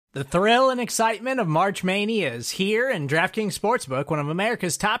The thrill and excitement of March Mania is here, and DraftKings Sportsbook, one of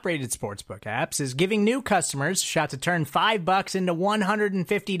America's top-rated sportsbook apps, is giving new customers a shot to turn $5 into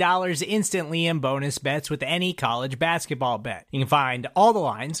 $150 instantly in bonus bets with any college basketball bet. You can find all the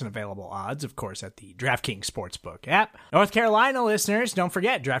lines and available odds, of course, at the DraftKings Sportsbook app. North Carolina listeners, don't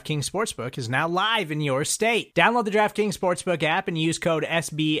forget, DraftKings Sportsbook is now live in your state. Download the DraftKings Sportsbook app and use code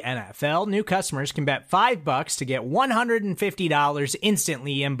SBNFL. New customers can bet $5 to get $150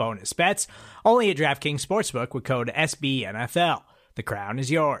 instantly in bonus bets, only at DraftKings Sportsbook with code SBNFL. The crown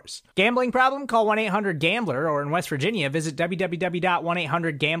is yours. Gambling problem? Call 1-800-GAMBLER, or in West Virginia, visit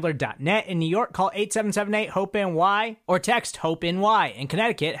www.1800gambler.net. In New York, call 8778-HOPE-NY or text HOPE-NY. In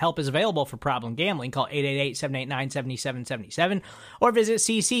Connecticut, help is available for problem gambling. Call 888-789-7777 or visit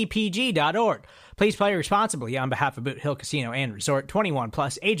ccpg.org. Please play responsibly on behalf of Boot Hill Casino and Resort. 21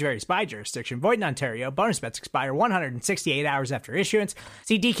 plus, age varies by jurisdiction. Void in Ontario. Bonus bets expire 168 hours after issuance.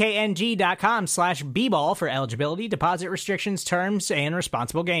 See dkng.com/bball for eligibility, deposit restrictions, terms, and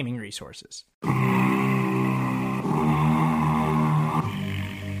responsible gaming resources.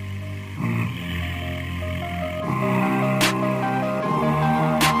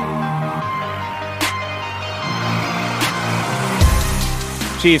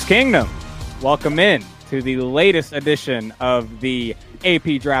 Chiefs Kingdom, welcome in to the latest edition of the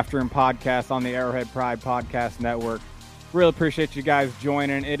AP Draft Room podcast on the Arrowhead Pride Podcast Network. Really appreciate you guys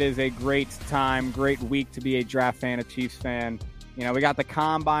joining. It is a great time, great week to be a draft fan, a Chiefs fan. You know, we got the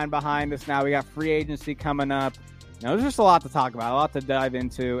combine behind us now. We got free agency coming up. You know, there's just a lot to talk about, a lot to dive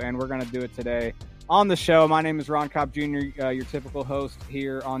into, and we're going to do it today on the show. My name is Ron Kopp Jr., your typical host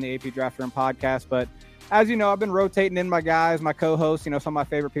here on the AP Draft Room podcast. But as you know, I've been rotating in my guys, my co-hosts, you know, some of my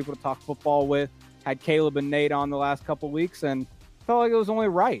favorite people to talk football with. Had Caleb and Nate on the last couple weeks, and felt like it was only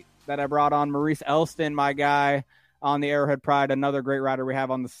right that I brought on Maurice Elston, my guy on the Arrowhead Pride, another great writer we have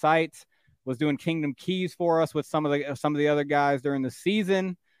on the site. Was doing Kingdom Keys for us with some of the other guys during the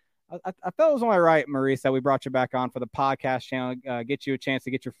season. I felt it was only right, Maurice, that we brought you back on for the podcast channel, get you a chance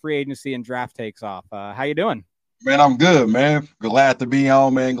to get your free agency and draft takes off. How you doing? Man, I'm good, man. Glad to be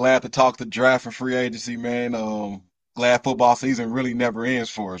on, man. Glad to talk to draft and free agency, man. Glad football season really never ends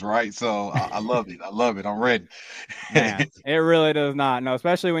for us, right? So I love it. I love it. I'm ready. Man, it really does not. No,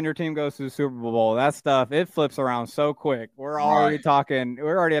 especially when your team goes to the Super Bowl. That stuff, it flips around so quick. We're already talking.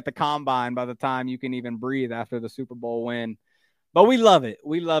 We're already at the combine by the time you can even breathe after the Super Bowl win. But we love it.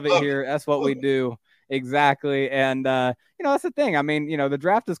 We love it here. That's what we do. Exactly. And, you know, that's the thing. I mean, you know, the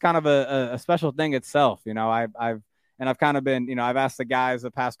draft is kind of a special thing itself. You know, I've kind of been, you know, I've asked the guys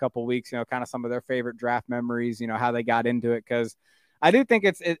the past couple of weeks, you know, kind of some of their favorite draft memories, you know, how they got into it. Cause I do think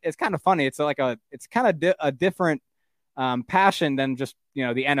it's kind of funny. It's like it's kind of a different passion than just, you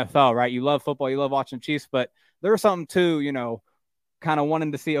know, the NFL, right? You love football, you love watching Chiefs, but there's something too, you know, kind of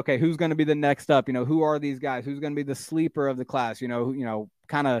wanting to see, okay, who's going to be the next up? You know, who are these guys? Who's going to be the sleeper of the class? You know,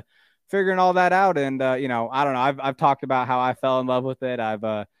 kind of figuring all that out. And, you know, I don't know. I've talked about how I fell in love with it. I've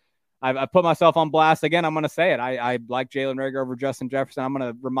put myself on blast again. I'm going to say it. I like Jalen Reagor over Justin Jefferson. I'm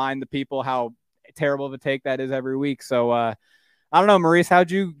going to remind the people how terrible of a take that is every week. So, I don't know, Maurice,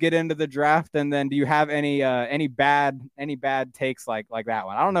 how'd you get into the draft? And then do you have any bad takes like that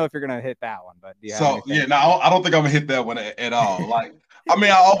one? I don't know if you're going to hit that one, but do you have anything? Yeah, no, I don't think I'm going to hit that one at all. Like, I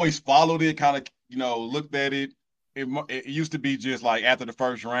mean, I always followed it, kind of, you know, looked at it. It used to be just like after the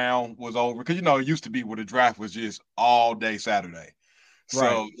first round was over, because, you know, it used to be where the draft was just all day Saturday. So,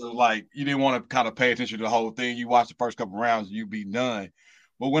 right. Like, you didn't want to kind of pay attention to the whole thing. You watch the first couple rounds, you'd be done.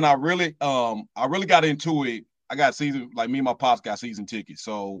 But when I really got into it, I got me and my pops got season tickets.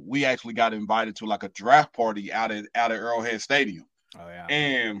 So we actually got invited to like a draft party out at Arrowhead Stadium. Oh, yeah.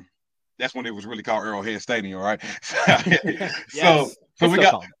 And that's when it was really called Arrowhead Stadium, right? Yes. So we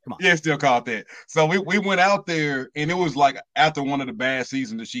got, yeah, still called that. So we went out there, and it was like after one of the bad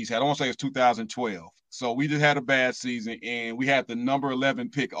seasons the Chiefs had. I want to say it was 2012. So we just had a bad season, and we had the number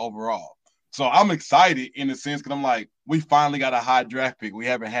 11 pick overall. So I'm excited in a sense, because I'm like, we finally got a high draft pick. We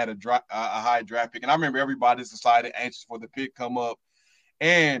haven't had a high draft pick. And I remember everybody's excited, anxious for the pick come up.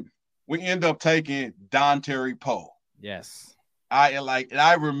 And we end up taking Dontari Poe. Yes.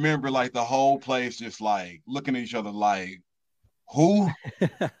 I remember like the whole place just like looking at each other like, who?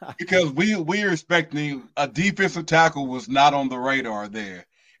 Because we were expecting a defensive tackle was not on the radar there.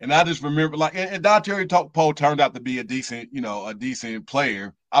 And I just remember like, and Dontari Poe turned out to be a decent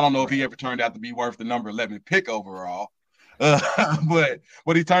player. I don't know if he ever turned out to be worth the number 11 pick overall. But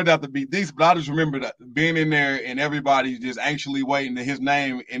he turned out to be decent. But I just remember that being in there and everybody just anxiously waiting to his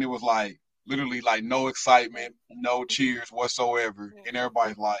name. And it was like, literally like no excitement, no cheers whatsoever. And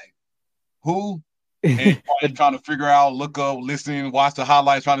everybody's like, who? and trying to figure out, look up, listen, watch the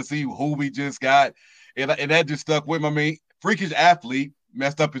highlights, trying to see who we just got. And that just stuck with me. I mean, freakish athlete,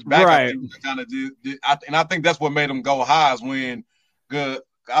 messed up his back. Right. I think that's what made him go high is when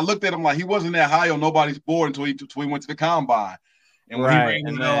I looked at him like he wasn't that high on nobody's board until he went to the combine. And when he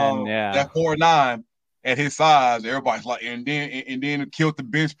ran that 4.9 at his size, everybody's like, and then killed the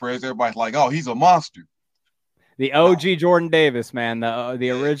bench press. Everybody's like, oh, he's a monster. The OG Jordan Davis, man, the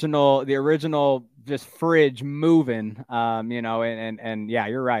original just fridge moving, and yeah,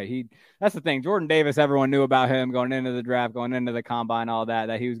 you're right. That's the thing. Jordan Davis, everyone knew about him going into the draft, going into the combine, all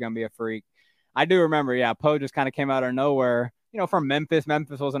that he was going to be a freak. I do remember, yeah, Poe just kind of came out of nowhere, from Memphis.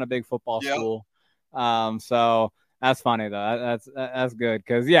 Memphis wasn't a big football school. So that's funny though. That's good.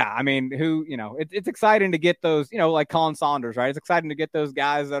 Cause yeah, I mean, it's exciting to get those, like Colin Saunders, right? It's exciting to get those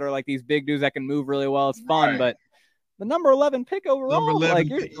guys that are like these big dudes that can move really well. It's fun, but the number 11 pick overall,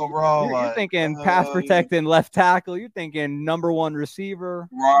 you're thinking pass protecting left tackle. You're thinking number 1 receiver.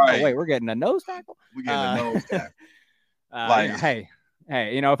 Right. Oh, wait, we're getting a nose tackle. We're getting a nose tackle.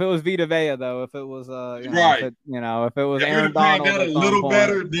 Hey, if it was Vita Vea though, if it was right, if it was Aaron Donald, got a little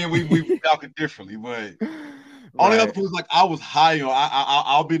better, then we talk it differently. But only other people like I was high on.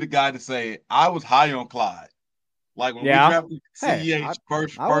 I'll be the guy to say I was high on Clyde. Like when we drafted CEH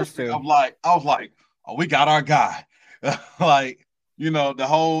first, I was like, oh, we got our guy. Like, the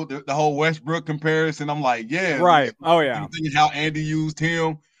whole Westbrook comparison. I'm like, yeah, right. Oh yeah. Thinking how Andy used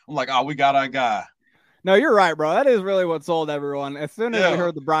him. I'm like, oh, we got our guy. No, you're right, bro. That is really what sold everyone. As soon as we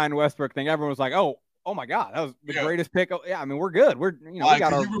heard the Brian Westbrook thing, everyone was like, oh my God, that was the greatest pick. Yeah, I mean, we're good. We're we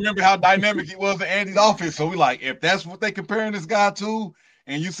got you remember how dynamic he was in Andy's offense. So we like, if that's what they comparing this guy to,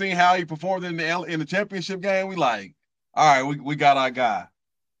 and you seen how he performed in the championship game, we like, all right, we got our guy.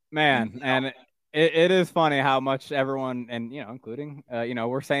 Man, and it is funny how much everyone, and including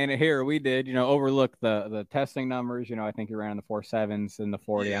we're saying it here, we did overlook the testing numbers. I think he ran in the 4.7s and the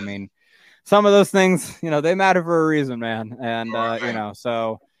 40. Yeah. I mean, some of those things, they matter for a reason, man. And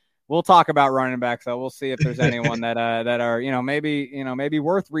so we'll talk about running backs. So we'll see if there's anyone that are maybe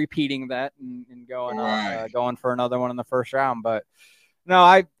worth repeating that and going for another one in the first round. But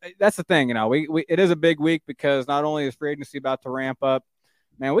no, that's the thing. We it is a big week because not only is free agency about to ramp up.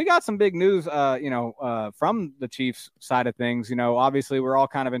 Man, we got some big news, from the Chiefs side of things. Obviously we're all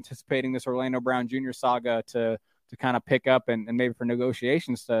kind of anticipating this Orlando Brown Jr. saga to kind of pick up and maybe for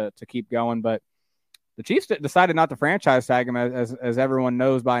negotiations to keep going. But the Chiefs decided not to franchise tag him, as everyone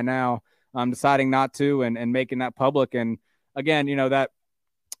knows by now, deciding not to and making that public. And again, that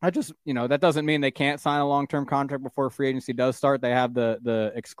doesn't mean they can't sign a long-term contract before free agency does start. They have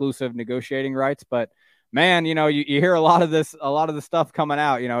the exclusive negotiating rights, but man, you hear a lot of this stuff coming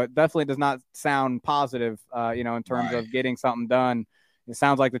out. It definitely does not sound positive, in terms of getting something done. It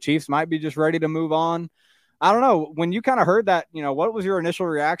sounds like the Chiefs might be just ready to move on. I don't know. When you kind of heard that, what was your initial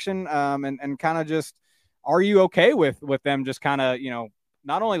reaction? And kind of just, are you okay with them just kind of,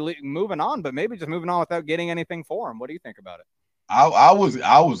 not only moving on, but maybe just moving on without getting anything for them? What do you think about it? I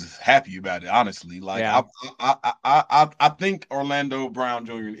was happy about it, honestly. Like, I think Orlando Brown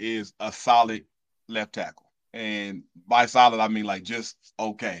Jr. is a solid left tackle, and by solid I mean like just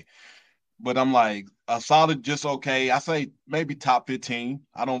okay. But I'm like a solid just okay. I say maybe top 15.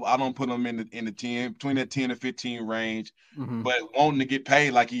 I don't put him in the 10, between that 10 and 15 range. Mm-hmm. But wanting to get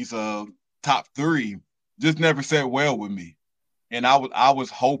paid like he's a top 3 just never sat well with me. And I was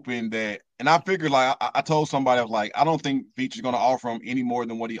hoping that, and I figured, like I told somebody, I was like, I don't think Veach's going to offer him any more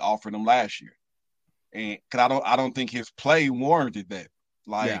than what he offered him last year, and because I don't think his play warranted that.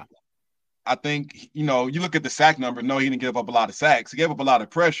 Like, I think you look at the sack number. No, he didn't give up a lot of sacks. He gave up a lot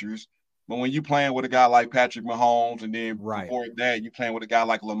of pressures. But when you playing with a guy like Patrick Mahomes, and then before that, you playing with a guy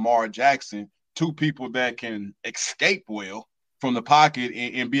like Lamar Jackson, 2 people that can escape well from the pocket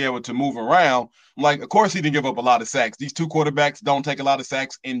and be able to move around. Like, of course, he didn't give up a lot of sacks. These 2 quarterbacks don't take a lot of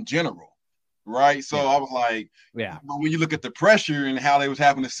sacks in general, right? So I was like, but when you look at the pressure and how they was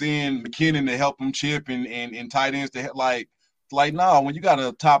having to send McKinnon to help him chip and tight ends to like no, when you got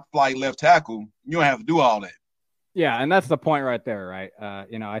a top flight left tackle, you don't have to do all that. Yeah, and that's the point right there, right?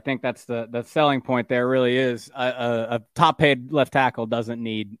 I think that's the selling point there really is a top-paid left tackle doesn't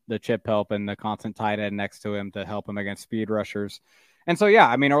need the chip help and the constant tight end next to him to help him against speed rushers. And so,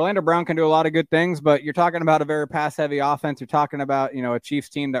 I mean, Orlando Brown can do a lot of good things, but you're talking about a very pass-heavy offense. You're talking about, a Chiefs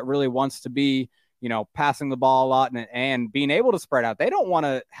team that really wants to be, passing the ball a lot and being able to spread out. They don't want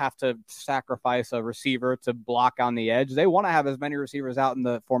to have to sacrifice a receiver to block on the edge. They want to have as many receivers out in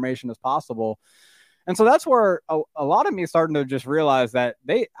the formation as possible. And so that's where a lot of me is starting to just realize that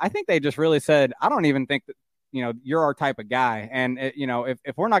I think they just really said, I don't even think that you're our type of guy. And,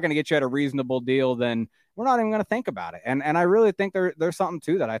 if we're not going to get you at a reasonable deal, then we're not even going to think about it. And I really think there's something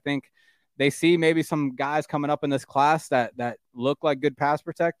to that. I think they see maybe some guys coming up in this class that look like good pass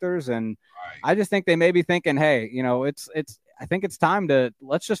protectors. And I just think they may be thinking, hey, I think it's time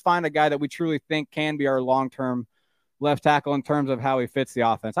let's just find a guy that we truly think can be our long-term left tackle in terms of how he fits the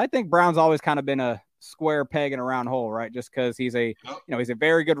offense. I think Brown's always kind of been a square peg in a round hole, right? Just because he's he's a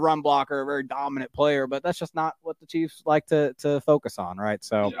very good run blocker, a very dominant player, but that's just not what the Chiefs like to focus on, right?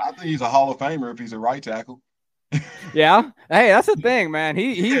 So I think he's a Hall of Famer if he's a right tackle. Yeah. Hey, that's the thing, man.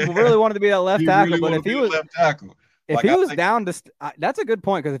 He really wanted to be that left tackle, really but if he was left tackle. If he was down to, that's a good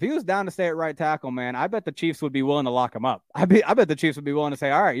point, because if he was down to stay at right tackle, man, I bet the Chiefs would be willing to lock him up. I bet the Chiefs would be willing to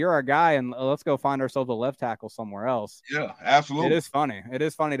say, all right, you're our guy, and let's go find ourselves a left tackle somewhere else. Yeah, absolutely. It is funny. It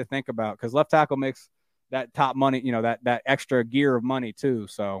is funny to think about, because left tackle makes that top money, that extra gear of money too.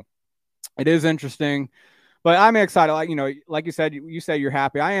 So it is interesting. But I'm excited. Like you said, you're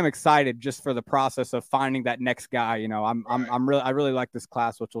happy. I am excited just for the process of finding that next guy. I really like this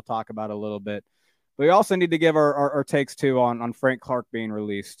class, which we'll talk about a little bit. But we also need to give our takes too on Frank Clark being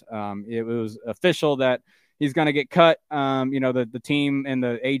released. It was official that he's going to get cut. The team and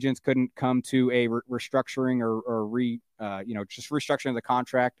the agents couldn't come to a restructuring or just restructuring the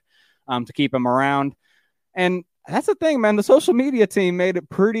contract to keep him around. And that's the thing, man. The social media team made it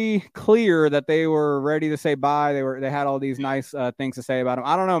pretty clear that they were ready to say bye. They had all these nice things to say about him.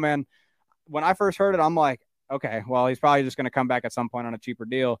 I don't know, man. When I first heard it, I'm like, okay, well, he's probably just going to come back at some point on a cheaper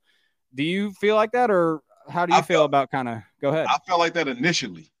deal. Do you feel like that, or how do you feel about kind of – go ahead. I felt like that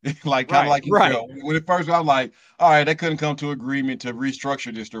initially. Right. When it first, I was like, all right, they couldn't come to agreement to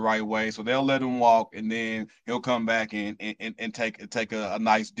restructure this the right way, so they'll let him walk, and then he'll come back and take a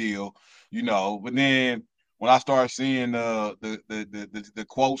nice deal, But then when I started seeing the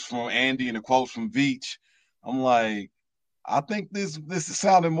quotes from Andy and the quotes from Veach, I'm like, I think this is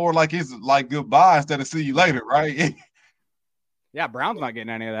sounding more like it's like goodbye instead of see you later, right? Yeah, Brown's not getting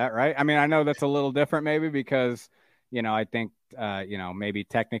any of that, right? I mean, I know that's a little different maybe because, I think, maybe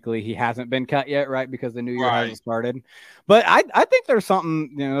technically he hasn't been cut yet, right? Because the new year hasn't started. But I think there's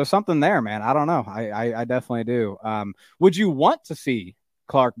something, there's something there, man. I don't know. I definitely do. Would you want to see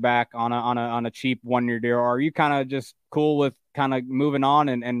Clark back on a cheap 1-year deal, or are you kind of just cool with kind of moving on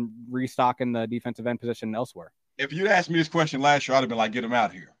and restocking the defensive end position elsewhere? If you'd asked me this question last year, I'd have been like, get him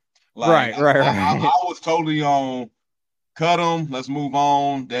out of here. Right. I was totally on cut him. Let's move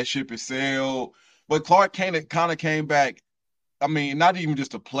on. That ship is sailed. But Clark kind of came back. I mean, not even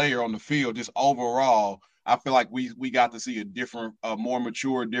just a player on the field, just overall. I feel like we got to see a different, more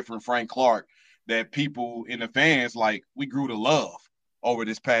mature, different Frank Clark that people in the fans, like, we grew to love over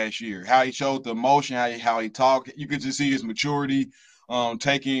this past year. How he showed the emotion, how he talked. You could just see his maturity,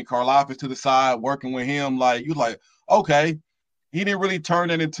 taking Karlaftis to the side, working with him. Like, you're like, okay, he didn't really turn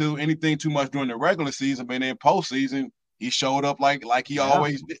it into anything too much during the regular season, but then postseason, he showed up like he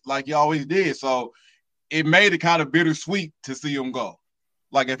always did. So it made it kind of bittersweet to see him go.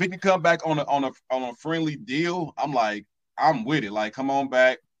 Like, if he could come back on a friendly deal, I'm like, I'm with it. Like, come on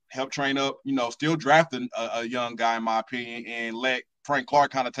back, help train up, still draft a young guy, in my opinion, and let Frank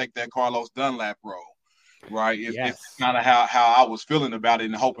Clark kind of take that Carlos Dunlap role. Right? It's kind of how I was feeling about it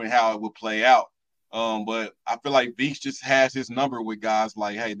and hoping how it would play out. But I feel like Veach just has his number with guys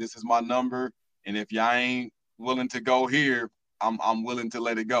like, hey, this is my number, and if y'all ain't willing to go here, I'm willing to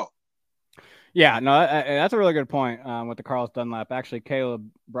let it go. Yeah, no, that's a really good point with the Carlos Dunlap. Actually, Caleb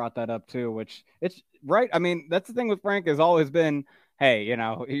brought that up too, which it's right. I mean, that's the thing with Frank has always been, hey,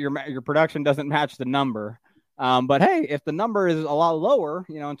 your production doesn't match the number. But hey, if the number is a lot lower,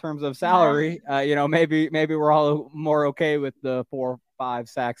 in terms of salary, maybe we're all more okay with the 4 or 5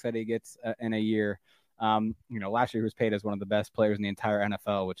 sacks that he gets in a year. Last year he was paid as one of the best players in the entire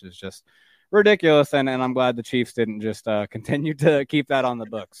NFL, which is just ridiculous, and I'm glad the Chiefs didn't just continue to keep that on the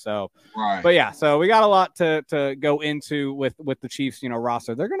books. So, right. But yeah, so we got a lot to go into with the Chiefs,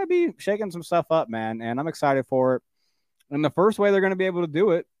 roster. They're going to be shaking some stuff up, man, and I'm excited for it. And the first way they're going to be able to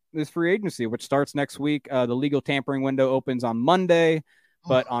do it is free agency, which starts next week. The legal tampering window opens on Monday,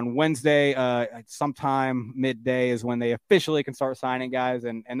 but on Wednesday, sometime midday is when they officially can start signing guys,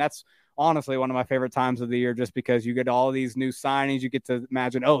 and that's honestly one of my favorite times of the year, just because you get all these new signings. You get to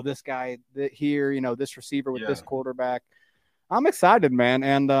imagine, this guy here, this receiver with this quarterback. I'm excited, man.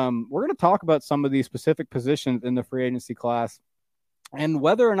 And we're going to talk about some of these specific positions in the free agency class and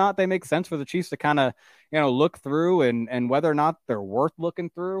whether or not they make sense for the Chiefs to kind of, look through and whether or not they're worth looking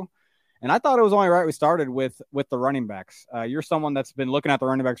through. And I thought it was only right we started with the running backs. You're someone that's been looking at the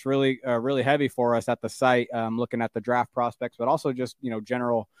running backs really heavy for us at the site, looking at the draft prospects, but also just,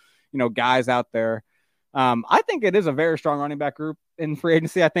 general, guys out there. I think it is a very strong running back group in free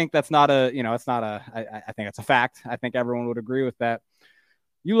agency. I think that's not I think that's a fact. I think everyone would agree with that.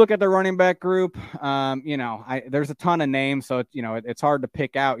 You look at the running back group, there's a ton of names, so it's hard to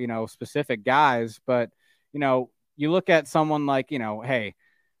pick out, specific guys, but you look at someone like, hey,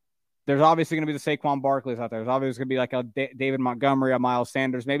 there's obviously going to be the Saquon Barkleys out there. There's obviously going to be like a David Montgomery, a Miles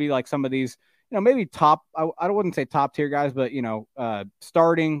Sanders, maybe like some of these, maybe top, I wouldn't say top tier guys, but,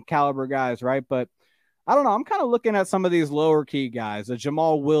 starting caliber guys, right? But I don't know. I'm kind of looking at some of these lower key guys, a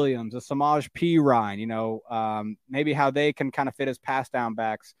Jamal Williams, a Samaj P. Ryan, maybe how they can kind of fit as pass down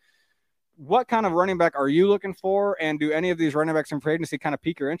backs. What kind of running back are you looking for? And do any of these running backs in free agency kind of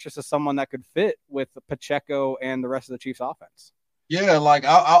pique your interest as someone that could fit with Pacheco and the rest of the Chiefs offense? Yeah, like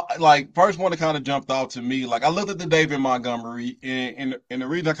I like first one that kind of jumped out to me. Like I looked at the David Montgomery, and the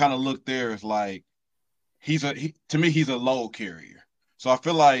reason I kind of looked there is like to me he's a load carrier. So I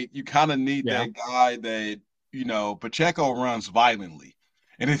feel like you kind of need that guy that Pacheco runs violently,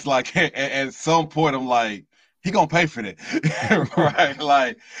 and it's like at some point I'm like he gonna pay for that,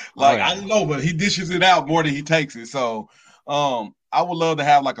 right? I don't know, but he dishes it out more than he takes it. So I would love to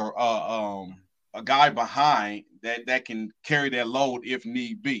have like a guy behind that can carry that load if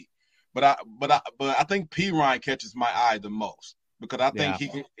need be. But I think P. Ryan catches my eye the most because I think he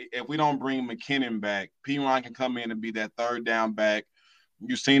can, if we don't bring McKinnon back, P. Ryan can come in and be that third down back.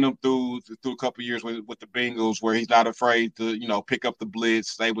 You've seen him through a couple of years with the Bengals where he's not afraid to pick up the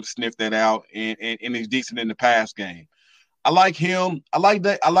blitz, able to sniff that out, and he's decent in the pass game. I like him. I like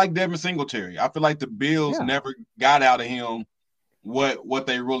Devin Singletary. I feel like the Bills never got out of him what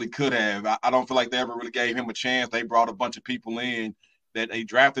they really could have. I don't feel like they ever really gave him a chance. They brought a bunch of people in that they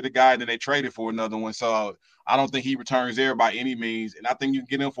drafted a guy, then they traded for another one. So I don't think he returns there by any means. And I think you can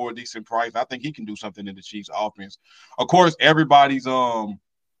get him for a decent price. I think he can do something in the Chiefs offense. Of course, everybody's gonna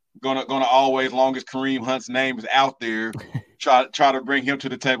always, long as Kareem Hunt's name is out there, try to bring him to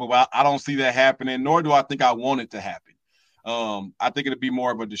the table. But I don't see that happening, nor do I think I want it to happen. I think it'll be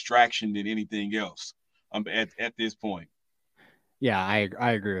more of a distraction than anything else at this point. Yeah,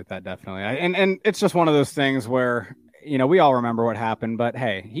 I agree with that definitely. And it's just one of those things where we all remember what happened, but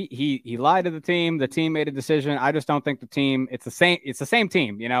hey, he lied to the team. The team made a decision. I just don't think the team. It's the same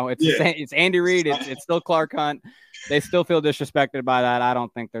team. It's Andy Reid. It's still Clark Hunt. They still feel disrespected by that. I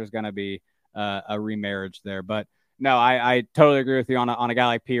don't think there's going to be a remarriage there. But no, I totally agree with you on a guy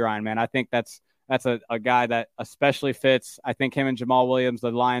like P. Ryan, man. I think that's a guy that especially fits. I think him and Jamal Williams, the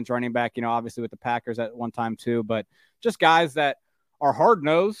Lions running back, obviously with the Packers at one time too, but just guys that are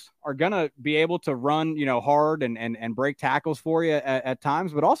hard-nosed, are going to be able to run, hard and break tackles for you at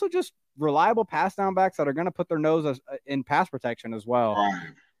times, but also just reliable pass down backs that are going to put their nose in pass protection as well.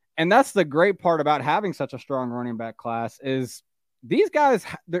 Right. And that's the great part about having such a strong running back class is these guys,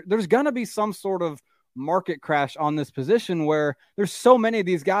 there's going to be some sort of market crash on this position where there's so many of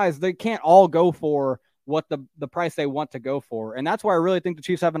these guys, they can't all go for what the price they want to go for. And that's why I really think the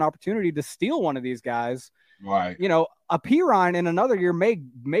Chiefs have an opportunity to steal one of these guys. Right. A P. Ryan in another year may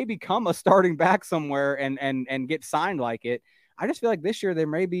become a starting back somewhere and get signed like it. I just feel like this year there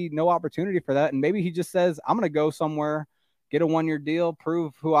may be no opportunity for that. And maybe he just says, I'm going to go somewhere, get a 1-year deal,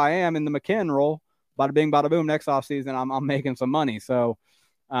 prove who I am in the McKinnon role. Bada bing, bada boom. Next offseason, I'm making some money. So,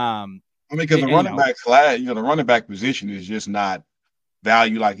 because the running back class, the running back position is just not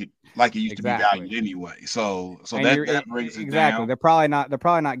value like it used to be valued anyway. So that brings it down. They're probably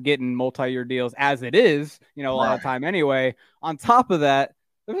not getting multi-year deals as it is, a lot of time anyway. On top of that,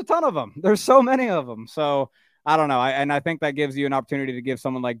 there's a ton of them. There's so many of them. So I don't know. I think that gives you an opportunity to give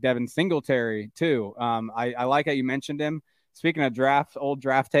someone like Devin Singletary too. I like how you mentioned him. Speaking of old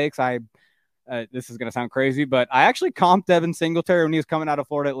draft takes, this is going to sound crazy, but I actually comped Devin Singletary when he was coming out of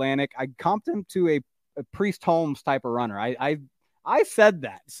Florida Atlantic. I comped him to a Priest Holmes type of runner. I said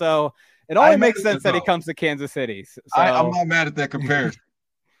that. So it only makes sense that he comes to Kansas City. So, I'm not mad at that comparison.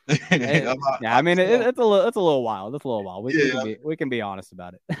 It's a little wild. It's a little wild. We can be honest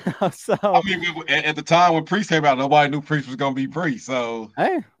about it. So at the time when Priest came out, nobody knew Priest was going to be Priest. So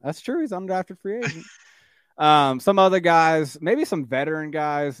hey, that's true. He's undrafted free agent. Some other guys, maybe some veteran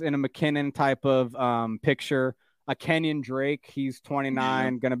guys in a McKinnon type of picture. A Kenyon Drake, he's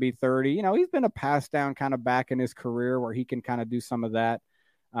 29, going to be 30. He's been a pass down kind of back in his career where he can kind of do some of that.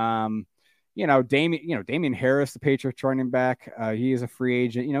 Damian Harris, the Patriots running back, he is a free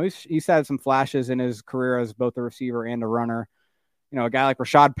agent. He's had some flashes in his career as both a receiver and a runner. A guy like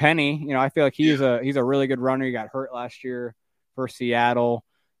Rashad Penny, I feel like he's a really good runner. He got hurt last year for Seattle.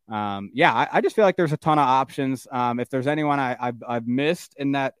 I just feel like there's a ton of options. If there's anyone I've missed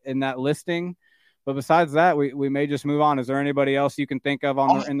in that listing, But besides that, we may just move on. Is there anybody else you can think of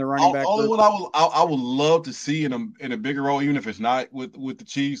in the running back only group? one I would love to see in a bigger role, even if it's not with the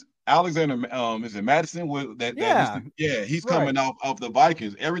Chiefs. Alexander, is it Madison? With he's coming off the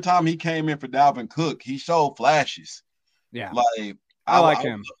Vikings. Every time he came in for Dalvin Cook, he showed flashes. Yeah, like I like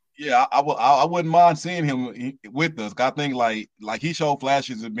him. Yeah, I wouldn't mind seeing him with us. I think like he showed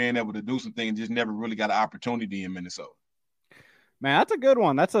flashes of being able to do some things, just never really got an opportunity in Minnesota. Man, that's a good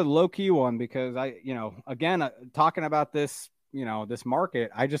one. That's a low key one because again, talking about this, this market,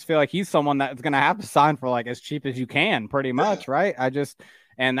 I just feel like he's someone that's going to have to sign for like as cheap as you can, pretty much, right?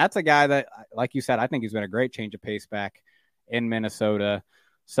 And that's a guy that, like you said, I think he's been a great change of pace back in Minnesota.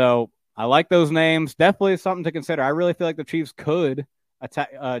 So I like those names. Definitely something to consider. I really feel like the Chiefs could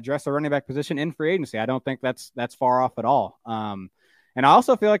address the running back position in free agency. I don't think that's far off at all. And I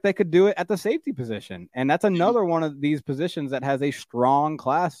also feel like they could do it at the safety position. And that's another one of these positions that has a strong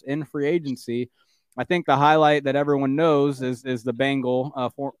class in free agency. I think the highlight that everyone knows is the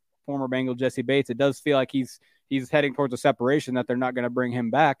Bengal, former Bengal Jesse Bates. It does feel like he's heading towards a separation, that they're not going to bring him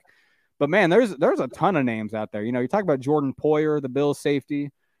back. But, man, there's a ton of names out there. You talk about Jordan Poyer, the Bills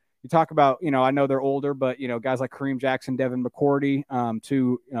safety. You talk about, I know they're older, but, guys like Kareem Jackson, Devin McCourty,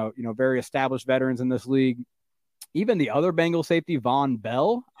 two, very established veterans in this league. Even the other Bengal safety, Von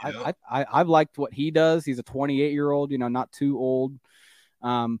Bell, yeah. I've liked what he does. He's a 28-year-old, not too old.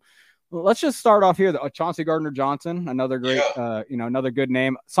 Let's just start off here. Chauncey Gardner-Johnson, another great, another good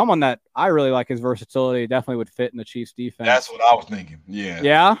name. Someone that I really like his versatility. Definitely would fit in the Chiefs defense. That's what I was thinking. Yeah.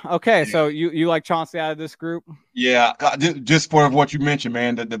 Yeah. Okay. Yeah. So you like Chauncey out of this group? Yeah. Just for what you mentioned,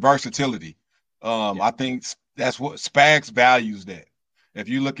 man, the versatility. I think that's what Spags values that. If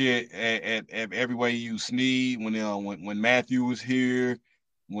you look at every way you use Snead, when Matthew was here,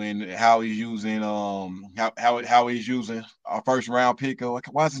 how he's using how he's using our first round pick.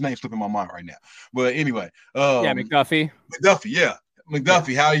 Why is his name slipping my mind right now? But anyway, McDuffie.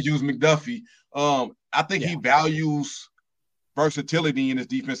 McDuffie. How he used McDuffie. I think he values versatility in his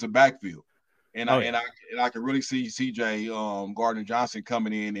defensive backfield, and I can really see CJ Gardner-Johnson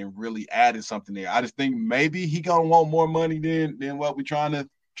coming in and really adding something there. I just think maybe he gonna want more money than what we're trying to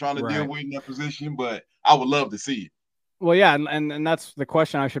deal with in that position, but I would love to see it. Well, yeah, and that's the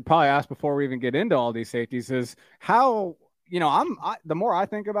question I should probably ask before we even get into all these safeties is how, the more I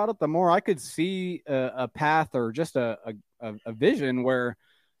think about it, the more I could see a path or just a vision where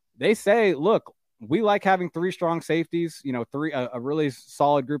they say, look, we like having three strong safeties, a really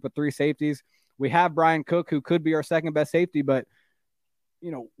solid group of three safeties. We have Brian Cook, who could be our second best safety, but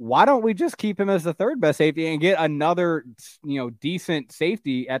why don't we just keep him as the third best safety and get another, decent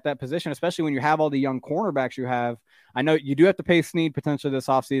safety at that position, especially when you have all the young cornerbacks you have. I know you do have to pay Snead potentially this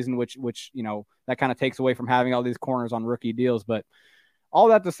offseason, which that kind of takes away from having all these corners on rookie deals. But all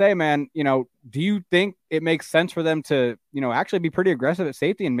that to say, man, do you think it makes sense for them to, actually be pretty aggressive at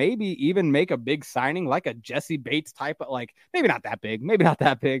safety and maybe even make a big signing like a Jesse Bates type of, like, maybe not that big,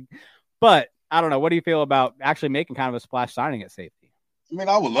 but I don't know. What do you feel about actually making kind of a splash signing at safety? I mean,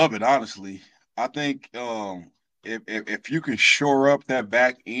 I would love it, honestly. I think if you can shore up that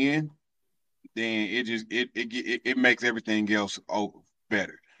back end, then it makes everything else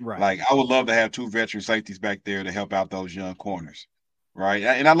better. Right. Like, I would love to have two veteran safeties back there to help out those young corners. Right.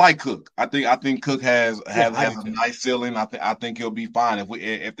 And I like Cook. I think Cook has a nice ceiling. I think he'll be fine.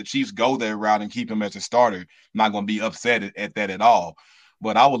 If the Chiefs go that route and keep him as a starter, I'm not going to be upset at that at all.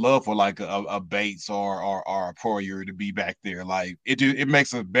 But I would love for like a Bates or a Poyer to be back there. Like, it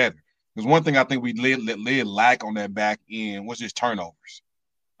makes us better. Because one thing I think we did lack on that back end was just turnovers.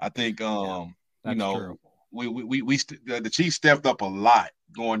 I think true. The Chiefs stepped up a lot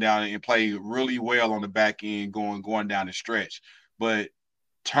going down and played really well on the back end going down the stretch, but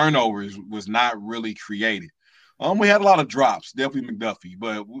turnovers was not really created. We had a lot of drops, definitely McDuffie,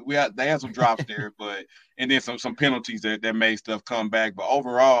 but they had some drops there, and then some penalties that made stuff come back. But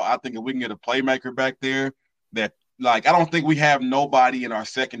overall, I think if we can get a playmaker back there, that, like, I don't think we have nobody in our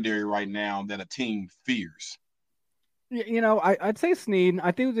secondary right now that a team fears. I'd say Snead.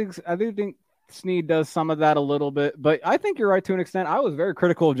 I do think Snead does some of that a little bit, but I think you're right to an extent. I was very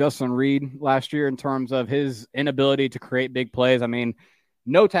critical of Justin Reed last year in terms of his inability to create big plays. I mean,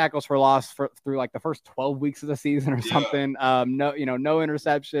 no tackles for loss through like the first 12 weeks of the season or something. No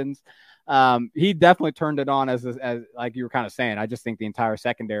interceptions. He definitely turned it on as like you were kind of saying. I just think the entire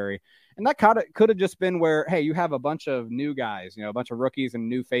secondary, and that could have just been where, hey, you have a bunch of new guys, a bunch of rookies and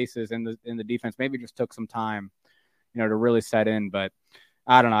new faces in the defense. Maybe it just took some time, to really set in. But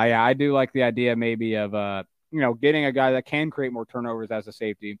I don't know. Yeah, I do like the idea maybe of getting a guy that can create more turnovers as a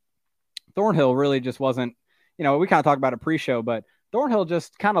safety. Thornhill really just wasn't. We kind of talked about it pre-show, but Thornhill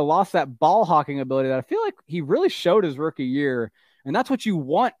just kind of lost that ball hawking ability that I feel like he really showed his rookie year. And that's what you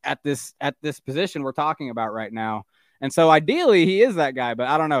want at this position we're talking about right now. And so ideally he is that guy, but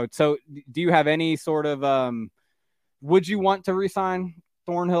I don't know. So do you have any sort of would you want to re-sign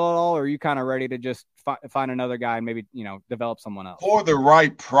Thornhill at all, or are you kind of ready to just find another guy and maybe, develop someone else? For the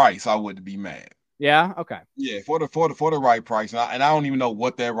right price, I wouldn't be mad. Yeah. Okay. Yeah, for the right price, and I don't even know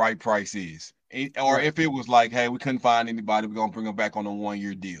what that right price is, or Right. if it was like, hey, we couldn't find anybody, we're gonna bring them back on a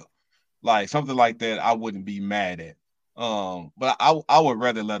 1-year deal, like something like that. I wouldn't be mad at. But I would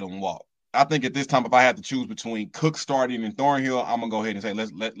rather let them walk. I think at this time, if I had to choose between Cook starting and Thornhill, I'm gonna go ahead and say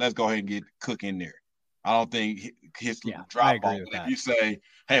let's go ahead and get Cook in there. I don't think his drop off. If you say,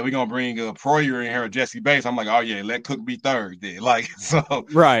 hey, we're gonna bring Proyer in here or Jesse Bates, I'm like, oh yeah, let Cook be third then. Like so,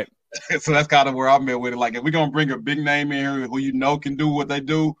 right. So that's kind of where I'm at with it. Like if we're gonna bring a big name in here who can do what they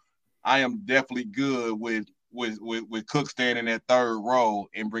do, I am definitely good with Cook staying in that third role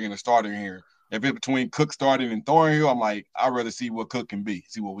and bringing a starter in here. If it's between Cook starting and Thornhill, I'm like, I'd rather see what Cook can be,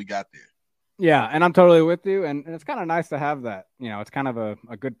 see what we got there. Yeah, and I'm totally with you, and it's kind of nice to have that. It's kind of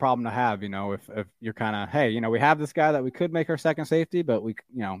a good problem to have. If you're kind of, hey, we have this guy that we could make our second safety, but we,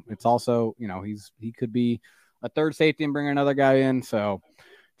 it's also, he could be a third safety and bring another guy in. So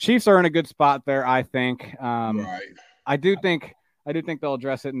Chiefs are in a good spot there, I think. Right. I do think they'll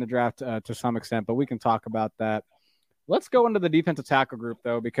address it in the draft to some extent, but we can talk about that. Let's go into the defensive tackle group,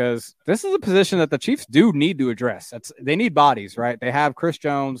 though, because this is a position that the Chiefs do need to address. They need bodies, right? They have Chris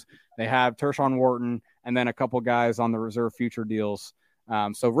Jones, they have Tershawn Wharton, and then a couple guys on the reserve future deals.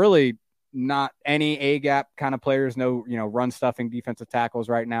 So really not any A-gap kind of players, no, run-stuffing defensive tackles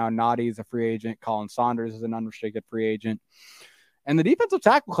right now. Noddy is a free agent. Colin Saunders is an unrestricted free agent. And the defensive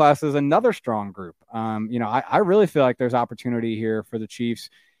tackle class is another strong group. I really feel like there's opportunity here for the Chiefs,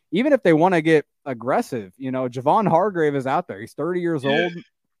 even if they want to get aggressive. Javon Hargrave is out there. He's 30 years old.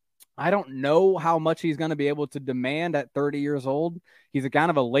 I don't know how much he's going to be able to demand at 30 years old. He's a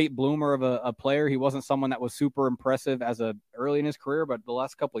kind of a late bloomer of a player. He wasn't someone that was super impressive early in his career, but the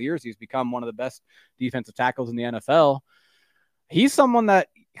last couple of years, he's become one of the best defensive tackles in the NFL. He's someone that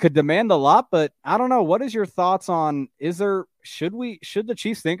could demand a lot, but I don't know. What is your thoughts on, should the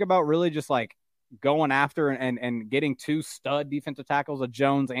Chiefs think about really just like going after and getting two stud defensive tackles, a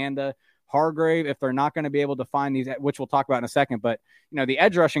Jones and a Hargrave, if they're not going to be able to find these, which we'll talk about in a second, but the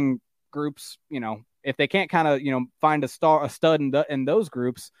edge rushing groups, if they can't kind of, find a stud in those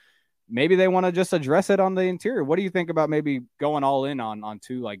groups, maybe they want to just address it on the interior. What do you think about maybe going all in on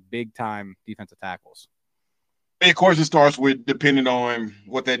two like big time defensive tackles? Of course, it starts with depending on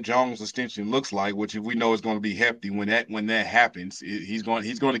what that Jones extension looks like, which if we know is going to be hefty when that happens, he's going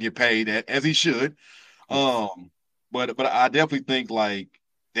to get paid as he should. But I definitely think like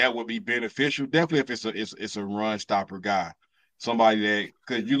that would be beneficial. Definitely if it's a run stopper guy, somebody that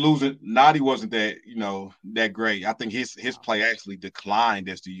because you lose it. Noddy wasn't that great. I think his play actually declined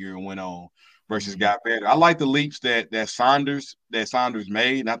as the year went on versus got better. I like the leaps that Saunders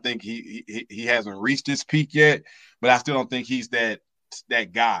made, and I think he hasn't reached his peak yet, but I still don't think he's that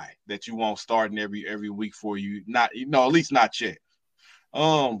guy that you want starting every week for you. Not at least not yet.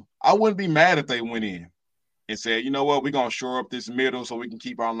 I wouldn't be mad if they went in and said, you know what, we're gonna shore up this middle so we can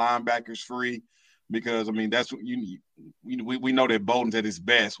keep our linebackers free. Because I mean that's what you need. We know that Bolden's at his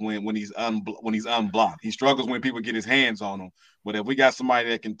best when he's unblocked. He struggles when people get his hands on him. But if we got somebody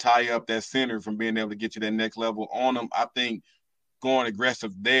that can tie up that center from being able to get you that next level on him, I think going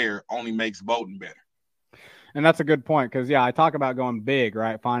aggressive there only makes Bolden better. And that's a good point because, I talk about going big,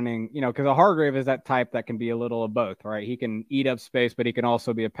 right? Finding, because a Hargrave is that type that can be a little of both, right? He can eat up space, but he can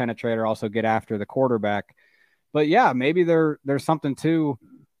also be a penetrator, also get after the quarterback. But, maybe there's something to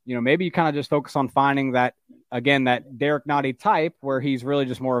 – maybe you kind of just focus on finding that, again, that Derek Noddy type where he's really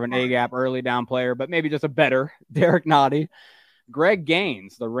just more of an A-gap early down player, but maybe just a better Derek Noddy. Greg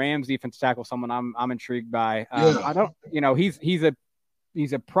Gaines, the Rams defensive tackle, someone I'm intrigued by. I don't,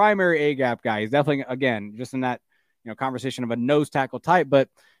 he's a primary A-gap guy. He's definitely, again, just in that, conversation of a nose tackle type, but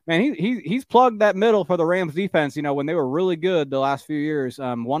man, he's plugged that middle for the Rams defense, when they were really good the last few years,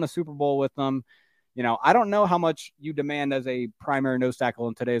 won a Super Bowl with them. I don't know how much you demand as a primary nose tackle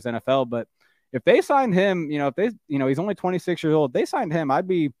in today's NFL, but if they signed him, he's only 26 years old. If they signed him, I'd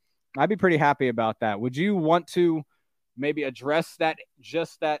be pretty happy about that. Would you want to maybe address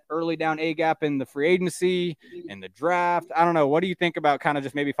that early down A gap in the free agency and the draft? I don't know. What do you think about kind of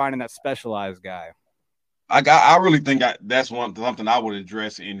just maybe finding that specialized guy? I really think that's something I would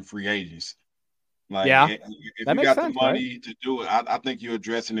address in free agency. Like, if you got the money to do it, I think you're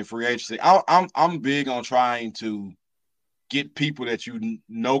addressing the free agency. I'm big on trying to get people that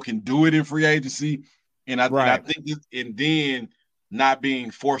can do it in free agency, and I think and then not being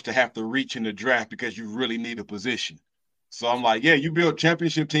forced to have to reach in the draft because you really need a position. So I'm like, yeah, you build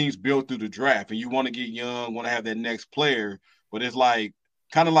championship teams built through the draft, and you want to get young, want to have that next player. But it's like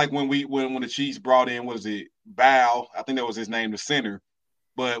kind of like when when the Chiefs brought in, was it Bow? I think that was his name, the center.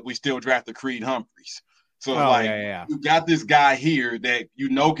 But we still drafted Creed Humphreys. So it's like you got this guy here that you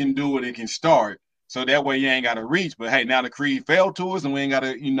know can do it and can start. So that way you ain't got to reach. But hey, now the Creed fell to us, and we ain't got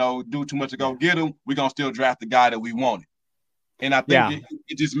to do too much to go get him. We're gonna still draft the guy that we wanted. And I think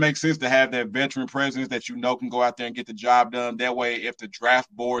it just makes sense to have that veteran presence that you know can go out there and get the job done. That way, if the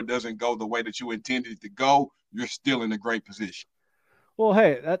draft board doesn't go the way that you intended it to go, you're still in a great position. Well,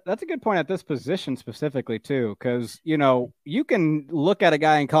 hey, that's a good point at this position specifically, too, because, you can look at a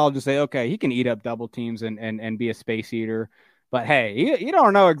guy in college and say, okay, he can eat up double teams and be a space eater. But, hey, you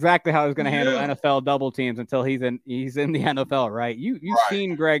don't know exactly how he's going to handle NFL double teams until he's in the NFL, right? You've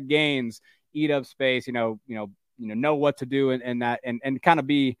seen Greg Gaines eat up space, know what to do and that and kind of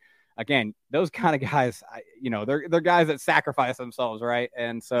be, again, those kind of guys, they're guys that sacrifice themselves, right?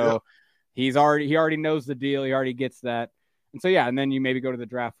 And so he already knows the deal. He already gets that. And so, and then you maybe go to the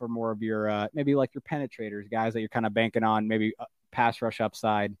draft for more of your, maybe like your penetrators, guys that you're kind of banking on, maybe pass rush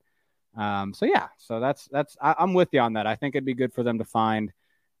upside. So that's I'm with you on that. I think it'd be good for them to find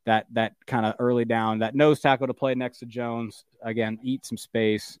that kind of early down, that nose tackle to play next to Jones. Again, eat some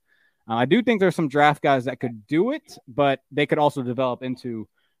space. I do think there's some draft guys that could do it, but they could also develop into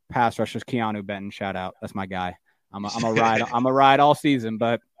pass rushers. Keanu Benton, shout out. That's my guy. I'm a ride all season,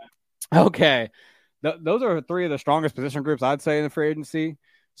 but okay. Those are three of the strongest position groups I'd say in the free agency.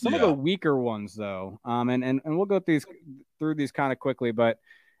 Some of the weaker ones, though, and we'll go through these kind of quickly, but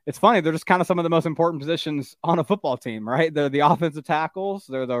it's funny. They're just kind of some of the most important positions on a football team, right? They're the offensive tackles.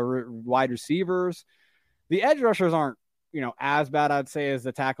 They're the wide receivers. The edge rushers aren't, as bad, I'd say, as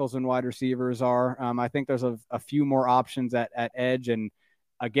the tackles and wide receivers are. I think there's a few more options at edge, and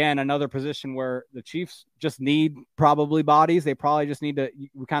again, another position where the Chiefs just need probably bodies. They probably just need to.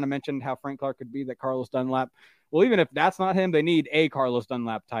 We kind of mentioned how Frank Clark could be that Carlos Dunlap. Well, even if that's not him, they need a Carlos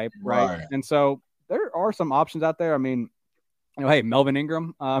Dunlap type, right? And so there are some options out there. I mean, hey, Melvin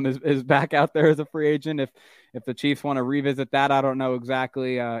Ingram is back out there as a free agent. If the Chiefs want to revisit that, I don't know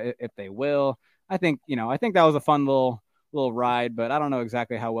exactly if they will. I think that was a fun little ride, but I don't know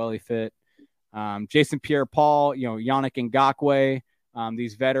exactly how well he fit. Jason Pierre-Paul, Yannick Ngakoue.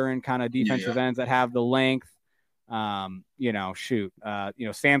 These veteran kind of defensive ends that have the length, Samson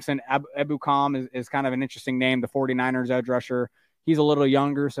Ebukam is kind of an interesting name. The 49ers edge rusher. He's a little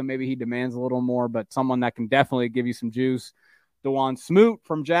younger, so maybe he demands a little more, but someone that can definitely give you some juice. DeJuan Smoot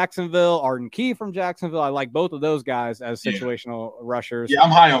from Jacksonville, Arden Key from Jacksonville. I like both of those guys as situational rushers. Yeah,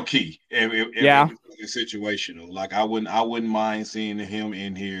 I'm high on Key. If it's situational. Like I wouldn't mind seeing him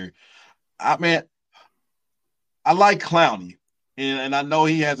in here. I like Clowney. And I know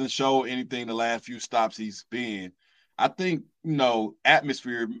he hasn't showed anything the last few stops he's been. I think,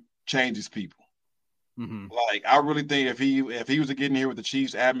 atmosphere changes people. Mm-hmm. Like, I really think if he was to get in here with the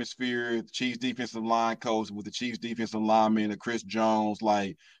Chiefs atmosphere, the Chiefs defensive line coach, with the Chiefs defensive lineman, Chris Jones,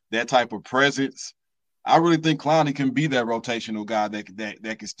 like that type of presence, I really think Clowney can be that rotational guy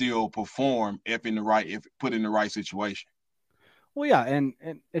that can still perform if put in the right situation. Well, yeah, and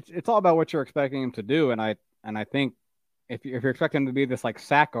it's all about what you're expecting him to do, and I think if you're expecting him to be this like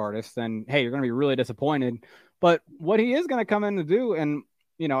sack artist, then hey, you're going to be really disappointed. But what he is going to come in to do, and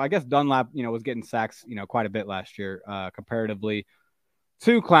I guess Dunlap, was getting sacks, quite a bit last year comparatively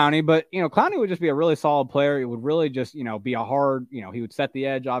to Clowney. But Clowney would just be a really solid player. It would really just be a hard, he would set the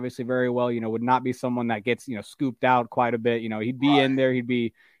edge obviously very well. Would not be someone that gets scooped out quite a bit. He'd be in there. He'd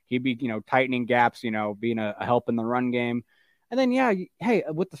be tightening gaps. Being a help in the run game. And then, hey,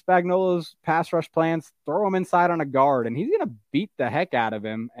 with the Spagnuolo's pass rush plans, throw him inside on a guard, and he's going to beat the heck out of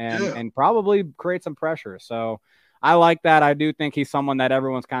him and probably create some pressure. So I like that. I do think he's someone that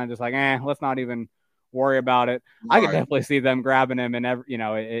everyone's kind of just like, let's not even worry about it. Right. I could definitely see them grabbing him and,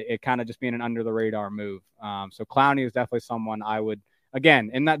 it kind of just being an under-the-radar move. So Clowney is definitely someone I would,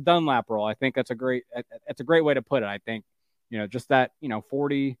 again, in that Dunlap role, I think it's a great way to put it. I think, just that,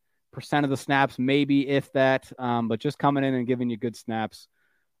 40% of the snaps, maybe if that, but just coming in and giving you good snaps.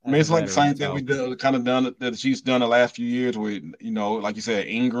 It's like the same thing we done that the Chiefs done the last few years with, like you said,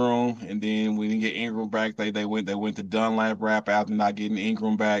 Ingram, and then we didn't get Ingram back. They went to Dunlap wrap after not getting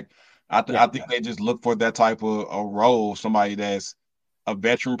Ingram back. I think they just look for that type of a role, somebody that's a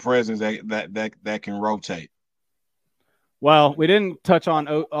veteran presence that can rotate. Well, we didn't touch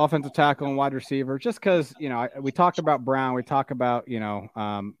on offensive tackle and wide receiver just because, we talked about Brown, we talked about,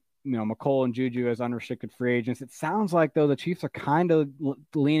 McColl and Juju as unrestricted free agents. It sounds like, though, the Chiefs are kind of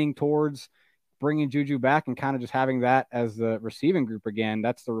leaning towards bringing Juju back and kind of just having that as the receiving group again.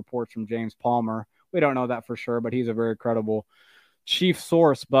 That's the reports from James Palmer. We don't know that for sure, but he's a very credible Chief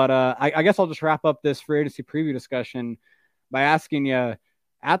source. But I guess I'll just wrap up this free agency preview discussion by asking you,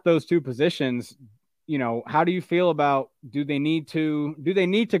 at those two positions, how do you feel about, do they need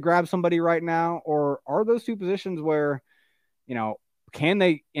to grab somebody right now, or are those two positions where, can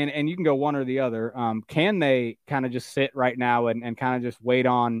they, and you can go one or the other, can they kind of just sit right now and kind of just wait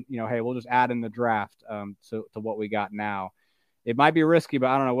on, hey, we'll just add in the draft to what we got now? It might be risky, but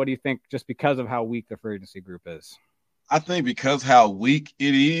I don't know. What do you think, just because of how weak the free agency group is? I think because how weak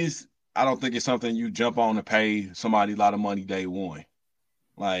it is, I don't think it's something you jump on to pay somebody a lot of money day one.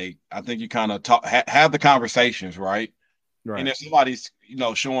 Like, I think you kind of have the conversations, right? And if somebody's,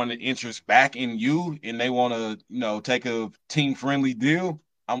 showing the interest back in you and they want to, take a team-friendly deal,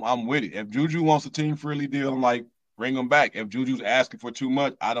 I'm with it. If Juju wants a team-friendly deal, I'm like, bring him back. If Juju's asking for too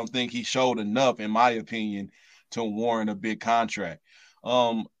much, I don't think he showed enough, in my opinion, to warrant a big contract.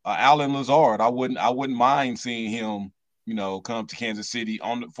 Allen Lazard, I wouldn't mind seeing him, come to Kansas City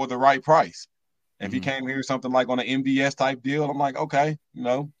for the right price. If he came here something like on an MVS type deal, I'm like, okay,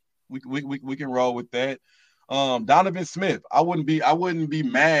 we can roll with that. Donovan Smith, I wouldn't be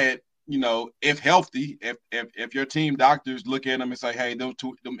mad, if healthy, if your team doctors look at him and say, hey,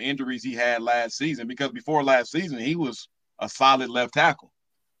 them injuries he had last season, because before last season he was a solid left tackle,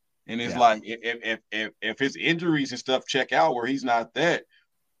 and it's like if his injuries and stuff check out where he's not that,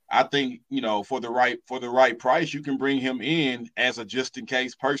 I think for the right price you can bring him in as a just in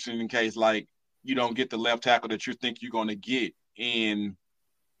case person, in case like you don't get the left tackle that you think you're going to get in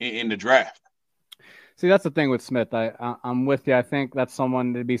the draft. See, that's the thing with Smith. I'm with you. I think that's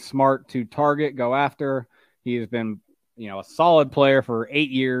someone to be smart to target, go after. He has been, a solid player for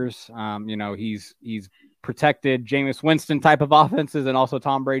 8 years. He's protected Jameis Winston type of offenses and also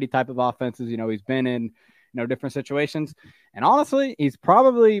Tom Brady type of offenses. He's been in, different situations. And honestly, he's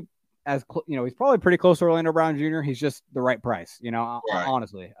probably he's probably pretty close to Orlando Brown Jr. He's just the right price, right.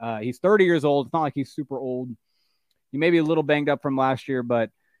 Honestly. He's 30 years old. It's not like he's super old. He may be a little banged up from last year,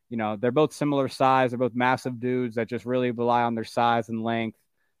 but, they're both similar size. They're both massive dudes that just really rely on their size and length.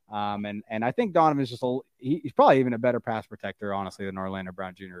 And I think Donovan's he's probably even a better pass protector, honestly, than Orlando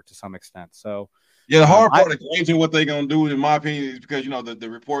Brown Jr. to some extent. So, yeah, the hard part of gauging what they're going to do, in my opinion, is because, the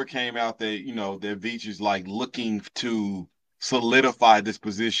report came out that, that Veach is like looking to solidify this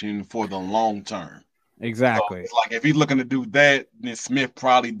position for the long term. Exactly. So it's like if he's looking to do that, then Smith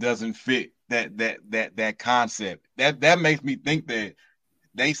probably doesn't fit that concept. That makes me think that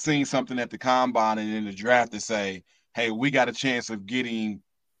they seen something at the combine and in the draft to say, hey, we got a chance of getting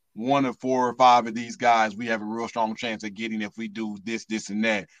one of 4 or 5 of these guys. We have a real strong chance of getting if we do this, and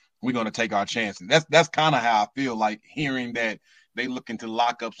that. We're going to take our chances. That's kind of how I feel, like hearing that they looking to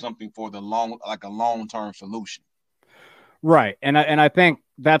lock up something for a long-term solution. Right. And I think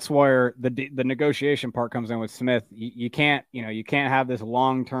that's where the negotiation part comes in with Smith. You can't have this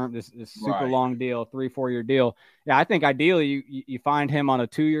long-term, this super long deal, 3-4 year deal. Yeah. I think ideally you find him on a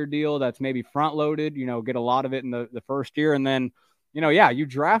 2-year deal that's maybe front loaded, get a lot of it in the first year. And then, you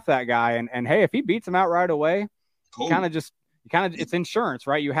draft that guy and hey, if he beats him out right away, cool. It's insurance,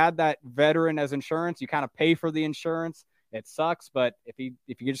 right? You had that veteran as insurance. You kind of pay for the insurance. It sucks. But if you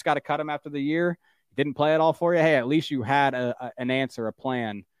just got to cut him after the year, didn't play it all for you, hey, at least you had an answer, a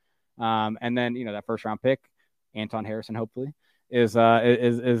plan. And then, that first round pick, Anton Harrison, hopefully is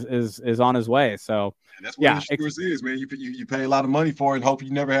on his way. So that's what insurance is, man. You pay a lot of money for it and hope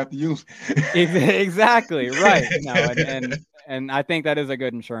you never have to use it. Exactly. Right. And I think that is a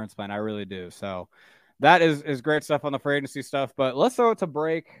good insurance plan. I really do. So that is great stuff on the free agency stuff, but let's throw it to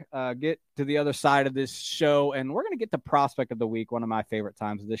break, get to the other side of this show. And we're going to get to prospect of the week, one of my favorite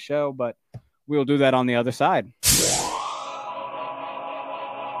times of this show, but we'll do that on the other side.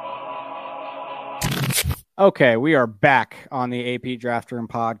 Okay, we are back on the AP Draft Room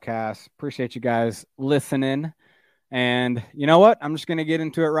podcast. Appreciate you guys listening. And you know what? I'm just going to get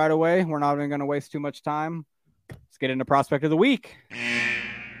into it right away. We're not even going to waste too much time. Let's get into prospect of the week.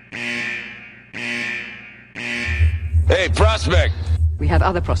 Hey, prospect. We have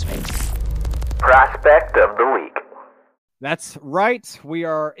other prospects. Prospect of the week. That's right. We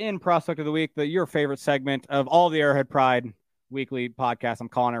are in Prospect of the Week, your favorite segment of all the Arrowhead Pride weekly podcasts. I'm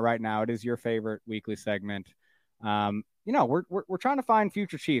calling it right now. It is your favorite weekly segment. We're trying to find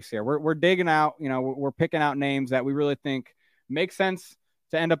future Chiefs here. We're digging out, we're picking out names that we really think make sense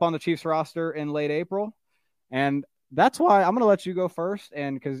to end up on the Chiefs roster in late April. And that's why I'm going to let you go first.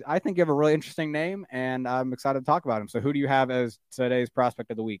 And because I think you have a really interesting name and I'm excited to talk about him. So who do you have as today's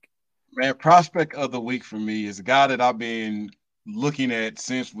Prospect of the Week? Man, prospect of the week for me is a guy that I've been looking at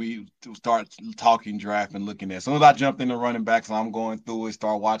since we start talking draft and looking at. As soon as I jumped into running backs, so I'm going through it,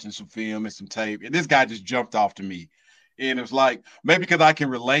 start watching some film and some tape, and this guy just jumped off to me. And it was like maybe because I can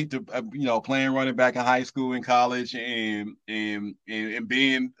relate to playing running back in high school and college and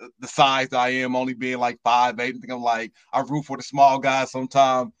being the size I am, only being like 5'8". I think I'm like I root for the small guys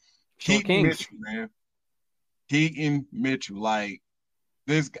sometimes. Keaton Mitchell, man. Keaton Mitchell, like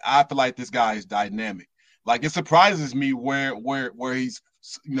this, I feel like this guy is dynamic. Like it surprises me where he's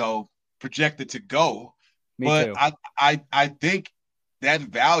projected to go. Me but too. I think that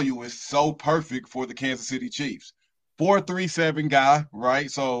value is so perfect for the Kansas City Chiefs. 4.37 guy, right?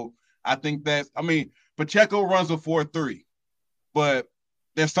 So I think Pacheco runs a 4.3, but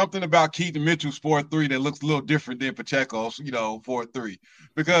there's something about Keaton Mitchell's 4.3 that looks a little different than Pacheco's, 4.3,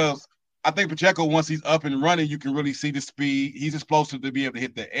 because I think Pacheco, once he's up and running, you can really see the speed. He's explosive to be able to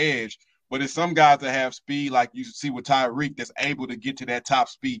hit the edge, but it's some guys that have speed, like you see with Tyreek, that's able to get to that top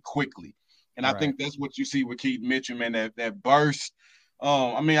speed quickly. And I think that's what you see with Keaton Mitchell, man, that burst.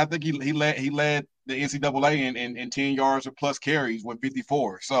 I think he led the NCAA in 10 yards or plus carries with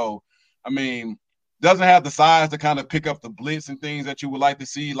 54. So, doesn't have the size to kind of pick up the blitz and things that you would like to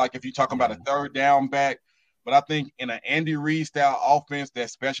see, like if you're talking about a third down back. But I think in an Andy Reid style offense that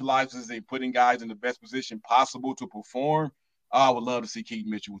specializes in putting guys in the best position possible to perform, I would love to see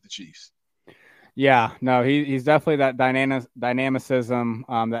Keaton Mitchell with the Chiefs. Yeah, no, he's definitely that dynamicism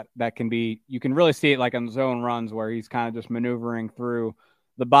that can be, you can really see it like on zone runs where he's kind of just maneuvering through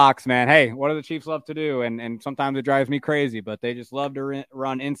the box, man. Hey, what do the Chiefs love to do? And sometimes it drives me crazy, but they just love to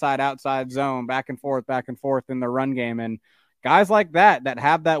run inside, outside zone, back and forth in the run game. And guys like that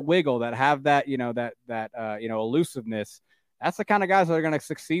have that wiggle, that have that, elusiveness, that's the kind of guys that are going to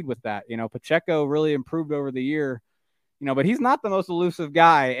succeed with that. Pacheco really improved over the year. But he's not the most elusive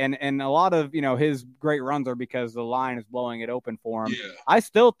guy, and a lot of his great runs are because the line is blowing it open for him. Yeah. I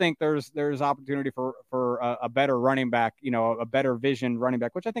still think there's opportunity for a better running back, a better vision running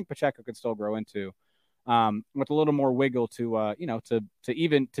back, which I think Pacheco could still grow into, with a little more wiggle to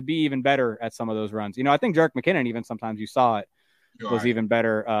be even better at some of those runs. I think Jerick McKinnon, even sometimes you saw it, was even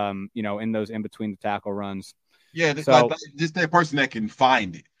better, in those in between the tackle runs. Yeah, just that person that can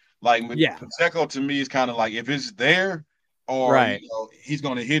find it. Like Pacheco to me is kind of like if it's there. Or he's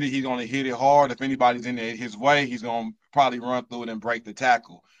going to hit it. He's going to hit it hard. If anybody's in his way, he's going to probably run through it and break the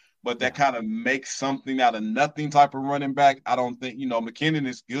tackle. But that kind of makes something out of nothing type of running back. I don't think McKinnon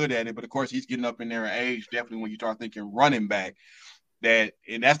is good at it, but of course he's getting up in there in age. Definitely when you start thinking running back, and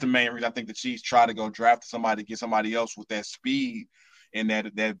that's the main reason I think the Chiefs try to go draft somebody, get somebody else with that speed and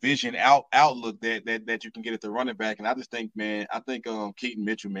that vision outlook that you can get at the running back. And I just think, man, Keaton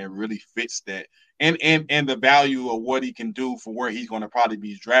Mitchell, man, really fits that. And the value of what he can do for where he's going to probably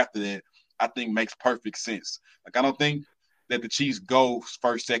be drafted at, I think makes perfect sense. Like, I don't think that the Chiefs go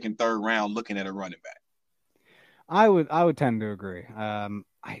first, second, third round looking at a running back. I would tend to agree.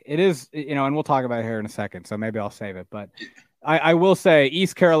 It is, and we'll talk about it here in a second, so maybe I'll save it. But I will say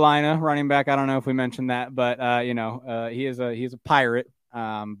East Carolina running back. I don't know if we mentioned that, but he's a Pirate.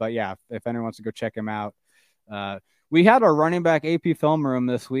 But yeah, if anyone wants to go check him out, we had our running back AP film room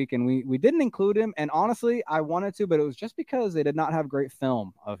this week, and we didn't include him. And honestly, I wanted to, but it was just because they did not have great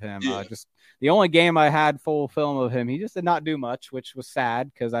film of him. Yeah. Just the only game I had full film of him, he just did not do much, which was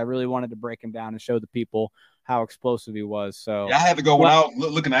sad because I really wanted to break him down and show the people how explosive he was. So I had to go when I was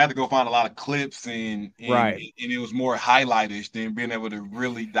looking. I had to go find a lot of clips and it was more highlightish than being able to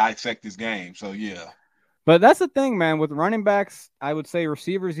really dissect this game. So yeah. But that's the thing, man, with running backs, I would say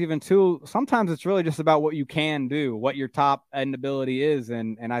receivers even too, sometimes it's really just about what you can do, what your top end ability is.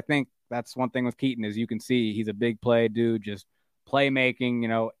 And I think that's one thing with Keaton is you can see he's a big play dude, just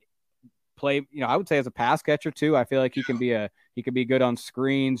playmaking, I would say as a pass catcher too. I feel like he can be good on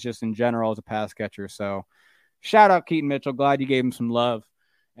screens just in general as a pass catcher. So shout out Keaton Mitchell. Glad you gave him some love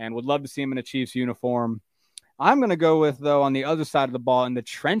and would love to see him in a Chiefs uniform. I'm going to go with, though, on the other side of the ball in the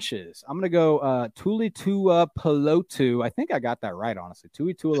trenches. I'm going to go Tuli Tuipulotu. I think I got that right, honestly.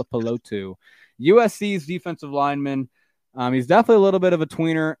 Tuli Tuipulotu, USC's defensive lineman. He's definitely a little bit of a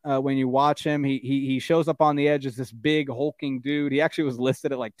tweener when you watch him. He shows up on the edge as this big hulking dude. He actually was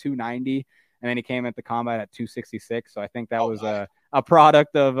listed at like 290, and then he came at the combine at 266. So I think that was a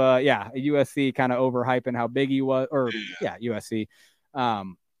product of USC kind of overhyping how big he was, USC.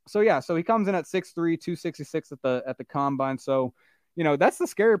 So he comes in at 6'3", 266 at the combine. So, that's the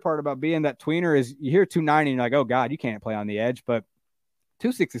scary part about being that tweener is you hear 290 and you're like, oh God, you can't play on the edge. But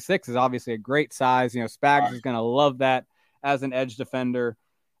 266 is obviously a great size. Spags is going to love that as an edge defender.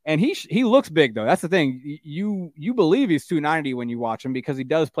 And he looks big though. That's the thing. You believe he's 290 when you watch him because he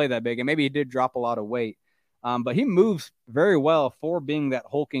does play that big, and maybe he did drop a lot of weight. But he moves very well for being that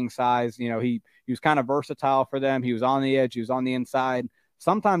hulking size. You know, he was kind of versatile for them. He was on the edge. He was on the inside.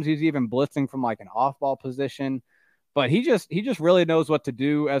 Sometimes he's even blitzing from like an off-ball position. But he just really knows what to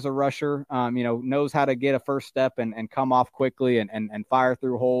do as a rusher. You know, knows how to get a first step and come off quickly and fire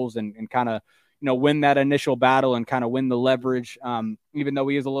through holes and kind of, you know, win that initial battle and kind of win the leverage. Even though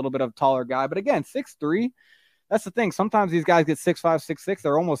he is a little bit of a taller guy, but again, 6'3". That's the thing. Sometimes these guys get 6'5", 6'6".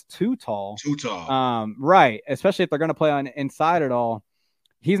 They're almost too tall. Too tall. Right. Especially if they're going to play on inside at all.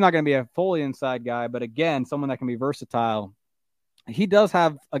 He's not going to be a fully inside guy, but again, someone that can be versatile. He does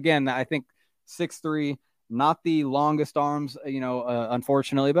have, again, I think 6'3", not the longest arms, you know,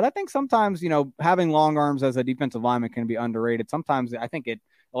 unfortunately, but I think sometimes, you know, having long arms as a defensive lineman can be underrated. Sometimes I think it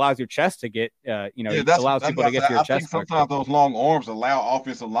allows your chest to get, you know, allows people to get to your chest. I think sometimes those long arms allow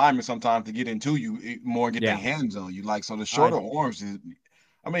offensive linemen sometimes to get into you more and get their hands on you. Like, so the shorter arms is,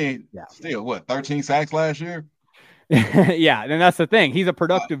 I mean, still what, 13 sacks last year? Yeah. And that's the thing. He's a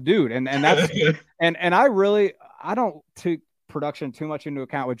productive dude. And that's, and I don't take production too much into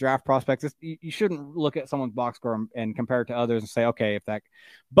account with draft prospects. You shouldn't look at someone's box score and compare it to others and say, okay,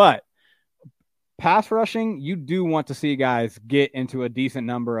 but pass rushing, you do want to see guys get into a decent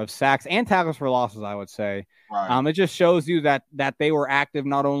number of sacks and tackles for losses, I would say. Right. It just shows you that they were active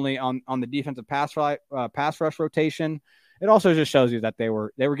not only on the defensive pass rush rotation. It also just shows you that they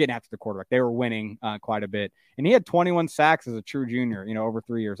were getting after the quarterback. They were winning quite a bit. And he had 21 sacks as a true junior, you know, over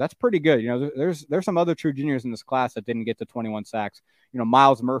 3 years. That's pretty good. You know, there's some other true juniors in this class that didn't get to 21 sacks. You know,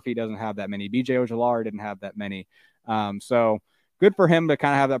 Miles Murphy doesn't have that many. BJ Ojulari didn't have that many. So good for him to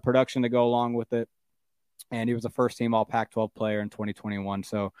kind of have that production to go along with it. And he was a first-team All-Pac-12 player in 2021.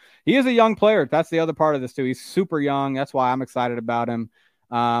 So he is a young player. That's the other part of this, too. He's super young. That's why I'm excited about him.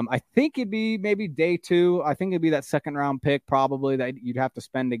 I think it'd be maybe day 2. I think it'd be that second-round pick probably that you'd have to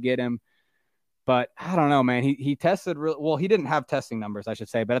spend to get him. But I don't know, man. He tested well, he didn't have testing numbers, I should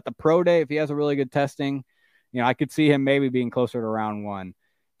say. But at the pro day, if he has a really good testing, you know, I could see him maybe being closer to round 1.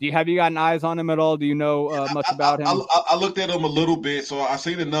 Have you gotten eyes on him at all? Do you know much about him? I looked at him a little bit, so I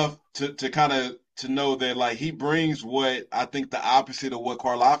seen enough to kind of to know that like he brings what I think the opposite of what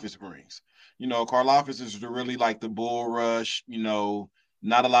Karlaftis brings. You know, Karlaftis is really like the bull rush. You know,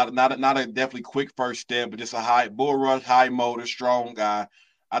 not a definitely quick first step, but just a high bull rush, high motor, strong guy.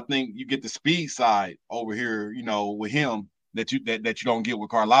 I think you get the speed side over here. You know, with him that you don't get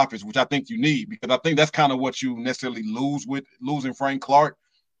with Karlaftis, which I think you need, because I think that's kind of what you necessarily lose with losing Frank Clark.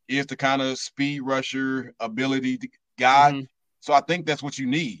 Is the kind of speed rusher ability guy. Mm-hmm. So I think that's what you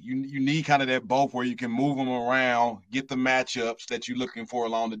need. You need kind of that both where you can move them around, get the matchups that you're looking for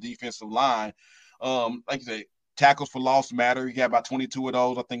along the defensive line. Like you say, tackles for loss matter. He had about 22 of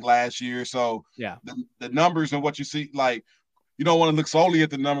those, I think, last year. So yeah, the numbers and what you see, like you don't want to look solely at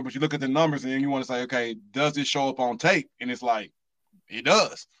the number, but you look at the numbers and then you want to say, okay, does this show up on tape? And it's like, it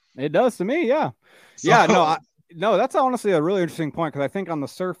does. It does to me, yeah. So, yeah, no, that's honestly a really interesting point because I think on the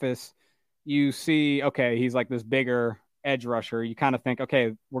surface you see, okay, he's like this bigger edge rusher. You kind of think,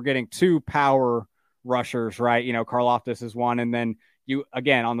 okay, we're getting 2 power rushers, right? You know, Karlaftis is one, and then you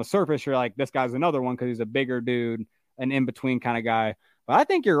again on the surface you're like, this guy's another one because he's a bigger dude, an in between kind of guy. But I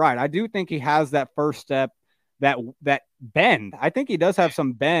think you're right. I do think he has that first step, that bend. I think he does have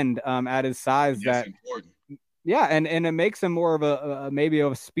some bend at his size. That's important. Yeah, and it makes him more of a maybe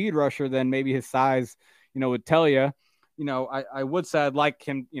of a speed rusher than maybe his size, you know, would tell you. You know, I would say I'd like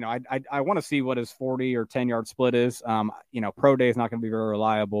him, you know, I want to see what his 40 or 10-yard split is. You know, pro day is not going to be very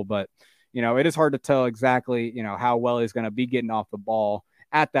reliable, but, you know, it is hard to tell exactly, you know, how well he's going to be getting off the ball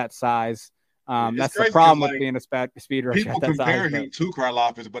at that size. That's the problem with being a speed rusher. People compare him to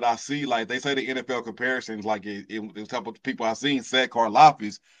Karlaftis, but I see, like, they say the NFL comparisons, like, a couple of people I've seen said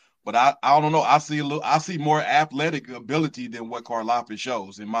Karlaftis, but I don't know. I see more athletic ability than what Karlaftis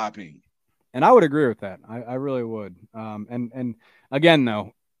shows, in my opinion. And I would agree with that. I really would. And again,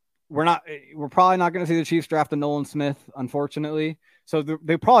 though, we're probably not going to see the Chiefs draft a Nolan Smith, unfortunately. So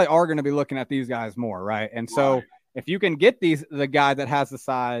they probably are going to be looking at these guys more, right? And so if you can get the guy that has the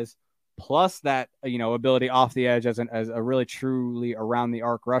size plus that, you know, ability off the edge as a really truly around the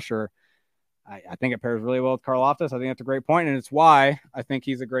arc rusher, I think it pairs really well with Karlaftis. I think that's a great point, and it's why I think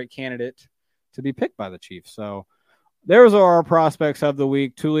he's a great candidate to be picked by the Chiefs. So those are our prospects of the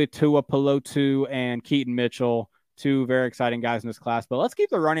week: Tuli Tuipulotu and Keaton Mitchell, 2 very exciting guys in this class. But let's keep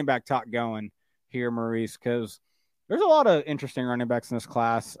the running back talk going here, Maurice, because there's a lot of interesting running backs in this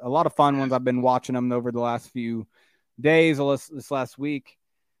class, a lot of fun ones. I've been watching them over the last few days, this last week.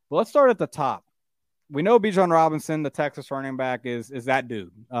 But let's start at the top. We know Bijan Robinson, the Texas running back, is that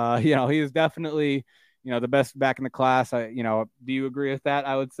dude. You know, he is definitely, the best back in the class. Do you agree with that?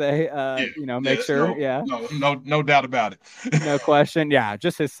 I would say, make sure. No doubt about it. No question. Yeah.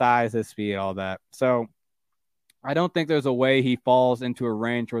 Just his size, his speed, all that. So I don't think there's a way he falls into a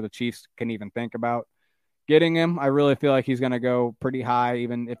range where the Chiefs can even think about getting him. I really feel like he's going to go pretty high,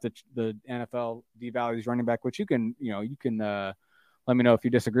 even if the NFL devalues running back, which you can let me know if you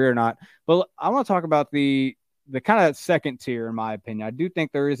disagree or not. But I want to talk about the kind of second tier, in my opinion. I do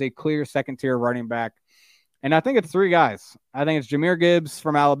think there is a clear second tier running back, and I think it's three guys. I think it's Jahmyr Gibbs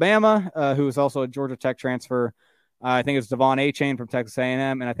from Alabama, who is also a Georgia Tech transfer. I think it's Devon Achane from Texas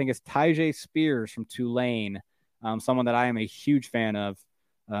A&M, and I think it's Tyjae Spears from Tulane. Someone that I am a huge fan of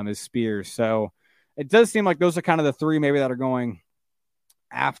is Spears. So it does seem like those are kind of the three maybe that are going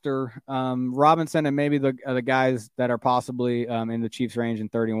after Robinson, and maybe the guys that are possibly in the Chiefs range in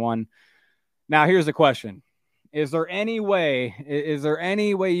 31. Now, here's the question. Is there any way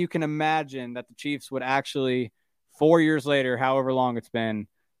you can imagine that the Chiefs would actually, 4 years later, however long it's been,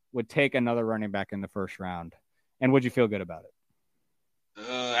 would take another running back in the first round? And would you feel good about it?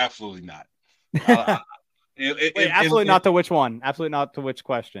 Absolutely not. Absolutely not to which one? Absolutely not to which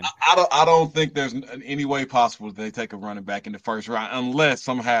question? I don't think there's any way possible that they take a running back in the first round unless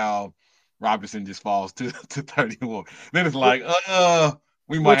somehow Robinson just falls to 31. Then it's like,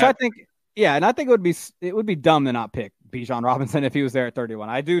 we might. Which I think, yeah, and I think it would be dumb to not pick Bijan Robinson if he was there at 31.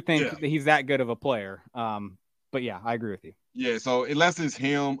 I do think that he's that good of a player. But yeah, I agree with you. Yeah, so unless it's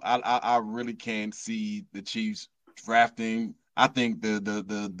him, I really can't see the Chiefs drafting. I think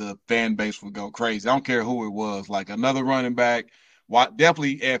the fan base would go crazy. I don't care who it was, like another running back.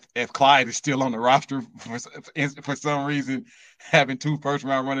 Definitely if Clyde is still on the roster for some reason, having 2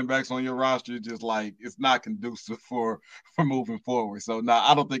 first-round running backs on your roster, just like it's not conducive for moving forward. So no,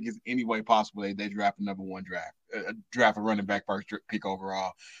 I don't think it's any way possible they draft a number one draft a running back first pick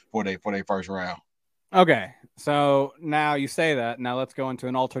overall for their first round. Okay, so now you say that. Now let's go into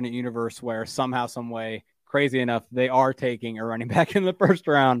an alternate universe where somehow, some way, crazy enough, they are taking a running back in the first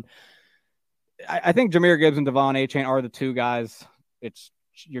round. I think Jahmyr Gibbs and Devon Achane are the two guys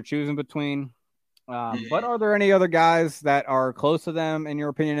you're choosing between. But are there any other guys that are close to them, in your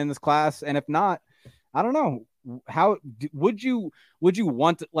opinion, in this class? And if not, I don't know. How would you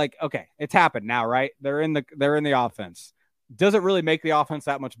want to, like, okay, it's happened now, right? They're in the offense. Does it really make the offense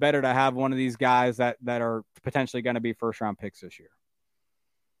that much better to have one of these guys that are potentially going to be first round picks this year?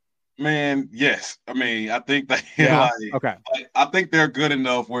 Man, yes. I mean, I think they okay. I think they're good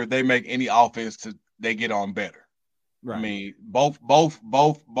enough where they make any offense they get on better. Right. I mean, both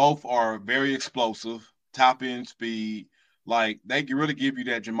are very explosive, top end speed. Like they can really give you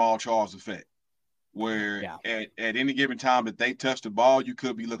that Jamal Charles effect, where at any given time that they touch the ball, you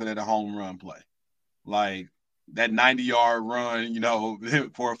could be looking at a home run play, like that 90-yard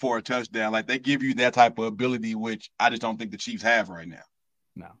run, for a touchdown. Like they give you that type of ability, which I just don't think the Chiefs have right now.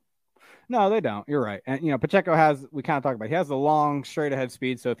 No, they don't. You're right. And, Pacheco we kind of talked about, he has the long straight ahead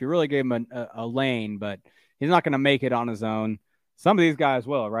speed. So if you really gave him a lane, but he's not going to make it on his own. Some of these guys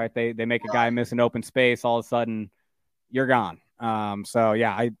will, right? They make a guy miss an open space. All of a sudden you're gone. So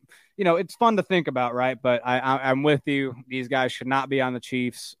yeah, it's fun to think about, right? But I'm with you. These guys should not be on the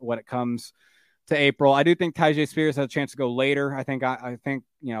Chiefs when it comes to April. I do think Tyjae Spears has a chance to go later. I think a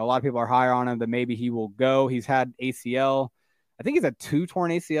lot of people are higher on him that maybe he will go. He's had ACL. I think he's had 2 torn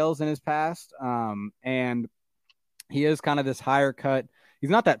ACLs in his past. And he is kind of this higher cut.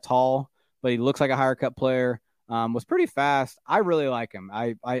 He's not that tall, but he looks like a higher cut player. Was pretty fast. I really like him.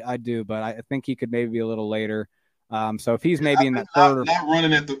 I do, but I think he could maybe be a little later. So if he's maybe in that third, not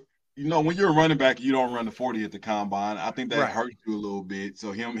running at the, when you're a running back, you don't run the 40 at the combine. I think that hurt you a little bit.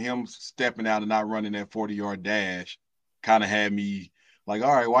 So him stepping out and not running that 40-yard dash kind of had me like,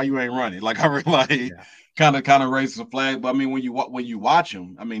 all right, why you ain't running? Like I really kind of raises a flag. But I mean, when you watch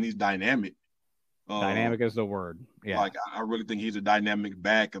him, I mean, he's dynamic. Dynamic is the word. Yeah. Like I really think he's a dynamic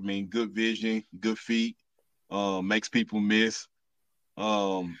back. I mean, good vision, good feet, makes people miss.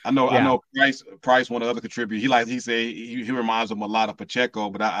 I know Price, one of the other contributors. He said he reminds him a lot of Pacheco,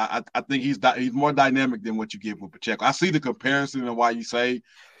 but I think he's more dynamic than what you get with Pacheco. I see the comparison and why you say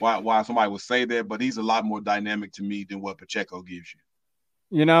why somebody would say that, but he's a lot more dynamic to me than what Pacheco gives you.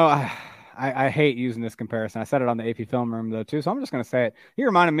 I hate using this comparison. I said it on the AP Film Room though too, so I'm just going to say it. He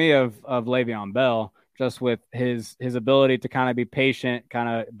reminded me of Le'Veon Bell, just with his ability to kind of be patient,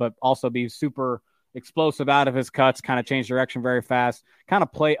 but also be super explosive out of his cuts, kind of change direction very fast, kind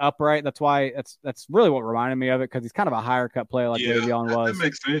of play upright. That's why that's really what reminded me of it, because he's kind of a higher cut player like Le'Veon was. That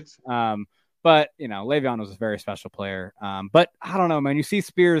makes sense. But Le'Veon was a very special player. But I don't know, man. You see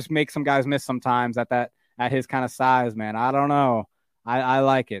Spears make some guys miss sometimes at his kind of size, man. I don't know. I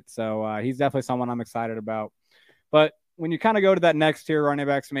like it. So he's definitely someone I'm excited about. But when you kind of go to that next tier running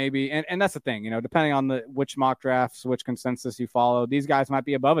backs, maybe, and that's the thing, depending on which mock drafts, which consensus you follow, these guys might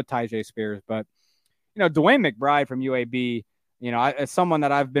be above a Tyjae Spears. But, DeWayne McBride from UAB, as someone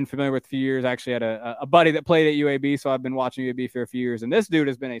that I've been familiar with for years, I actually had a buddy that played at UAB, so I've been watching UAB for a few years. And this dude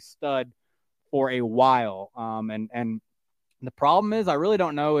has been a stud for a while. And the problem is I really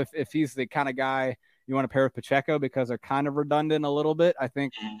don't know if he's the kind of guy you want to pair with Pacheco because they're kind of redundant a little bit. I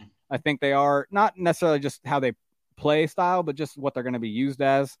think they are, not necessarily just how they play style, but just what they're going to be used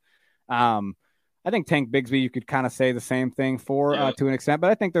as. I think Tank Bigsby, you could kind of say the same thing for to an extent, but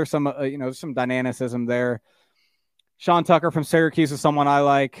I think there's some, some dynamicism there. Sean Tucker from Syracuse is someone I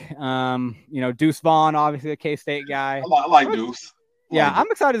like. Deuce Vaughn, obviously a K-State guy. I like Deuce. I'm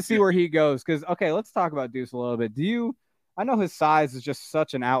excited to see where he goes because, okay, let's talk about Deuce a little bit. I know his size is just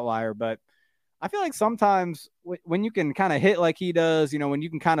such an outlier, but I feel like sometimes when you can kind of hit like he does, when you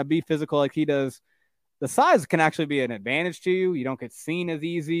can kind of be physical like he does, the size can actually be an advantage to you. You don't get seen as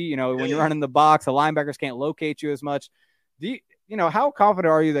easy. When you're running the box, the linebackers can't locate you as much. How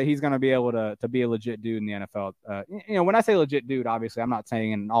confident are you that he's going to be able to be a legit dude in the NFL? When I say legit dude, obviously I'm not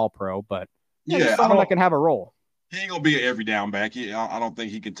saying an all pro, but someone that can have a role. He ain't gonna be an every down back. I don't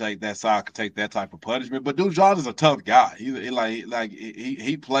think he can take that side, can take that type of punishment. But Duke Johnson is a tough guy.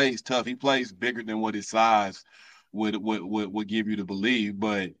 He plays tough. He plays bigger than what his size would give you to believe.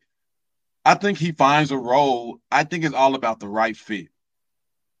 But I think he finds a role. I think it's all about the right fit.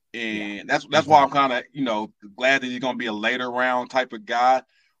 And that's why I'm kind of, glad that he's going to be a later round type of guy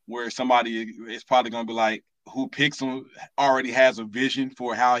where somebody is probably going to be like, who picks him already has a vision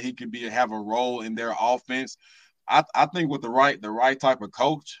for how he can have a role in their offense. I think with the right type of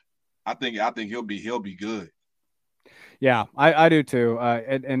coach, I think he'll be good. Yeah, I do too.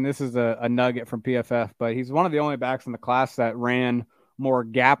 And this is a nugget from PFF, but he's one of the only backs in the class that ran more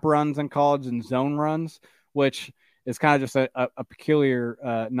gap runs in college than zone runs, which is kind of just a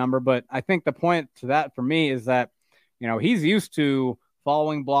peculiar number. But I think the point to that for me is that, he's used to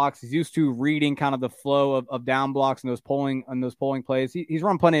following blocks. He's used to reading kind of the flow of down blocks and those polling plays. He's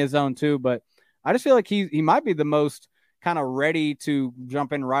run plenty of zone too, but I just feel like he might be the most kind of ready to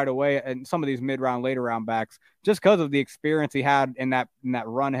jump in right away and some of these mid-round, later round backs just because of the experience he had in that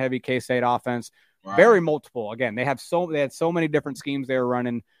run-heavy K-State offense. Right. Very multiple. Again, they had so many different schemes they were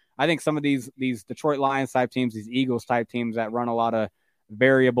running. I think some of these Detroit Lions type teams, these Eagles type teams that run a lot of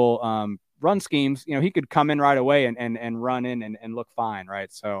variable run schemes, he could come in right away and run in and look fine,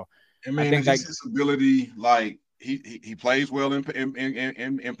 right? So I think his ability, like he plays well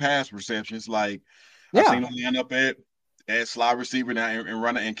in pass receptions. Like I've seen him line up at slot receiver now and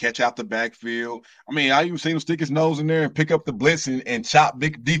run and catch out the backfield. I mean, I even seen him stick his nose in there and pick up the blitz and chop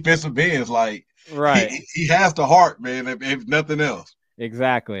big defensive ends. Like right, he has the heart, man. If nothing else.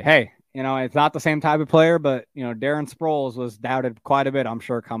 Exactly. Hey, it's not the same type of player, but Darren Sproles was doubted quite a bit, I'm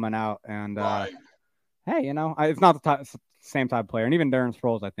sure, coming out. And right. Hey, it's not the same type of player. And even Darren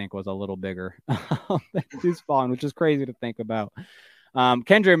Sproles, I think, was a little bigger than Deuce Vaughn, which is crazy to think about.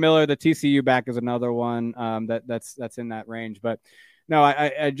 Kendre Miller, the TCU back, is another one that's in that range. But no,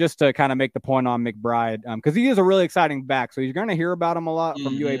 I just to kind of make the point on McBride, because he is a really exciting back. So you're going to hear about him a lot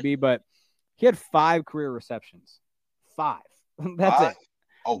from UAB, but he had 5 career receptions. 5. That's it.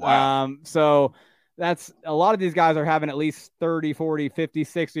 Oh, wow. So that's a lot of these guys are having at least 30, 40, 50,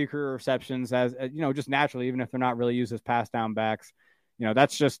 60 career receptions as just naturally, even if they're not really used as pass down backs. That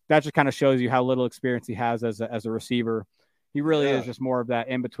just kind of shows you how little experience he has as a receiver. He really is just more of that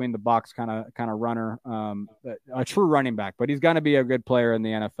in between the box kind of runner, a true running back, but he's going to be a good player in the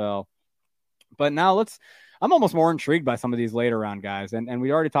NFL. But now I'm almost more intrigued by some of these later round guys. And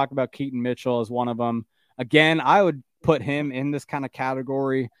we already talked about Keaton Mitchell as one of them. Again, I would put him in this kind of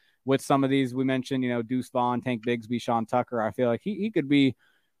category with some of these we mentioned, Deuce Vaughn, Tank Bigsby, Sean Tucker. I feel like he could be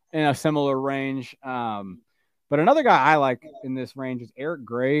in a similar range. But another guy I like in this range is Eric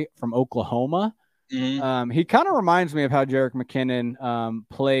Gray from Oklahoma. Mm-hmm. He kind of reminds me of how Jerick McKinnon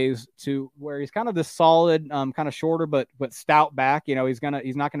plays, to where he's kind of this solid, kind of shorter but stout back. He's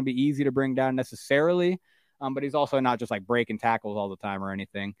not gonna be easy to bring down necessarily, but he's also not just like breaking tackles all the time or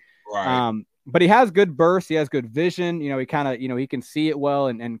anything. Right. But he has good burst. He has good vision. He kind of, he can see it well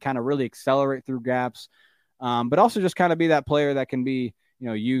and kind of really accelerate through gaps. But also just kind of be that player that can be,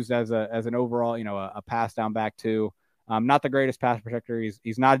 used as an overall, a pass down back too. Not the greatest pass protector.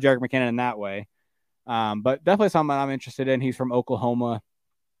 He's not a Jerick McKinnon in that way. But definitely someone I'm interested in. He's from Oklahoma.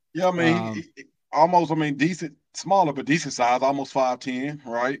 Yeah, I mean, decent, smaller, but decent size, almost 5'10",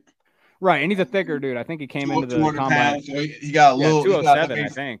 right? Right, and he's a thicker dude. I think he came into the 200 combine. pounds, so he got a little 207, I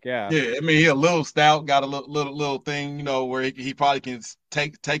think. Yeah. Yeah, I mean, he a little stout, got a little thing, you know, where he probably can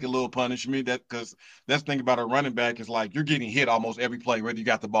take a little punishment. That because that's the thing about a running back is like you're getting hit almost every play, whether you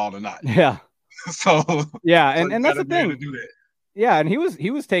got the ball or not. Yeah. So yeah, so and that's the thing. To do that. Yeah, and he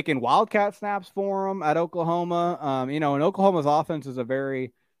was taking wildcat snaps for him at Oklahoma. You know, and Oklahoma's offense is a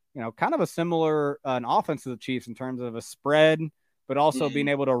very, you know, kind of a similar an offense to the Chiefs in terms of a spread, but also being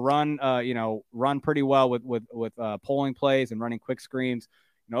able to run, run pretty well with pulling plays and running quick screens.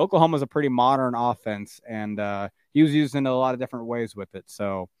 You know, Oklahoma's a pretty modern offense, and he was used in a lot of different ways with it.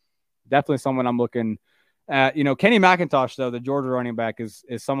 So definitely someone I'm looking at. You know, Kenny McIntosh, though, the Georgia running back, is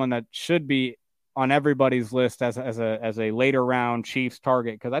someone that should be on everybody's list as a later round Chiefs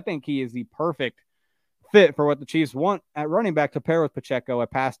target, because I think he is the perfect fit for what the Chiefs want at running back to pair with Pacheco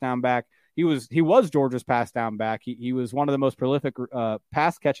at pass down back. He was Georgia's pass down back. He was one of the most prolific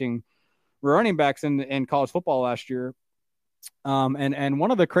pass catching running backs in college football last year. And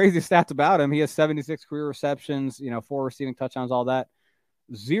one of the crazy stats about him, he has 76 career receptions, 4 receiving touchdowns, all that,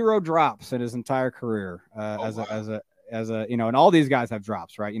 0 drops in his entire career as a and all these guys have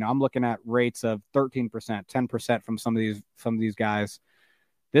drops, right? I'm looking at rates of 13%, 10% from some of these guys.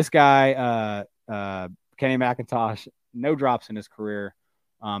 This guy, Kenny McIntosh, no drops in his career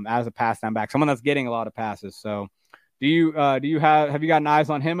as a pass down back, someone that's getting a lot of passes. So have you gotten eyes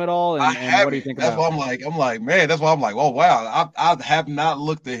on him at all? And what do you think that's about? That's why I'm like, man, that's why I'm like, oh wow, I have not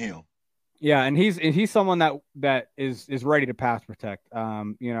looked at him. Yeah, and he's someone that is ready to pass protect.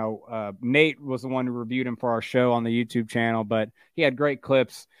 Nate was the one who reviewed him for our show on the YouTube channel, but he had great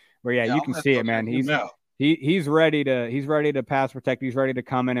clips where you can see it, man. He's ready to pass protect. He's ready to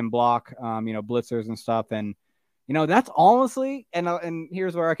come in and block blitzers and stuff. And that's honestly, and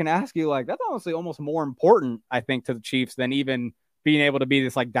here's where I can ask you, like, that's honestly almost more important, I think, to the Chiefs than even being able to be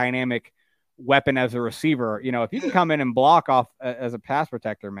this like dynamic weapon as a receiver. If you can come in and block off as a pass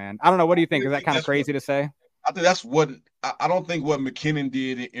protector, man. I don't know. What do you think? Is that kind of crazy to say? I think that's what I don't think what McKinnon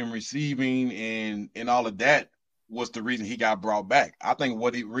did in receiving and all of that was the reason he got brought back. I think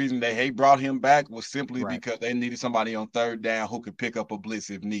reason they brought him back was simply because they needed somebody on third down who could pick up a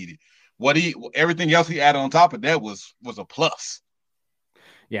blitz if needed. Everything else he added on top of that was a plus.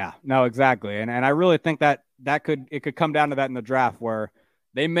 Yeah, no, exactly. And I really think that it could come down to that in the draft, where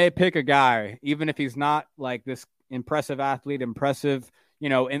they may pick a guy, even if he's not like this impressive athlete,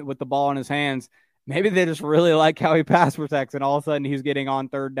 with the ball in his hands. Maybe they just really like how he pass protects, and all of a sudden he's getting on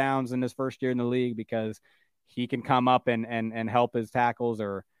third downs in his first year in the league because he can come up and help his tackles.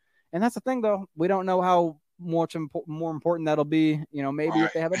 And that's the thing, though. We don't know how much more important that'll be. Maybe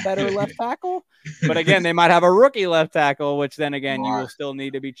if they have a better left tackle. But again, they might have a rookie left tackle, which then again, you will still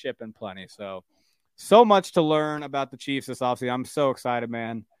need to be chipping plenty. So much to learn about the Chiefs this offseason. I'm so excited,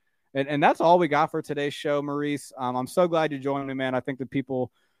 man. And that's all we got for today's show, Maurice. I'm so glad you joined me, man. I think that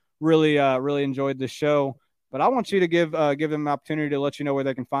people really enjoyed the show. But I want you to give them an opportunity to let you know where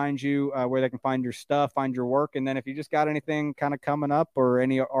they can find you, where they can find your stuff, find your work. And then if you just got anything kind of coming up or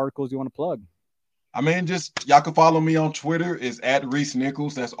any articles you want to plug. I mean, just y'all can follow me on Twitter. It's at Reese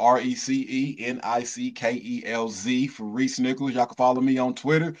Nichols. That's RECENICKELZ for Reese Nichols. Y'all can follow me on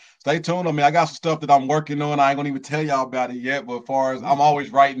Twitter. Stay tuned. I mean, I got some stuff that I'm working on. I ain't gonna even tell y'all about it yet. But as far as I'm always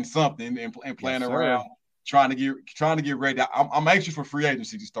writing something and playing around, trying to get ready. I'm anxious for free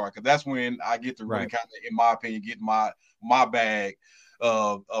agency to start, because that's when I get to really kind of, in my opinion, get my bag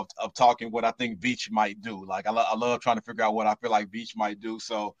of talking what I think Veach might do. Like I love trying to figure out what I feel like Veach might do.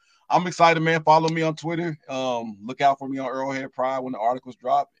 So I'm excited, man. Follow me on Twitter. Look out for me on Arrowhead Pride when the articles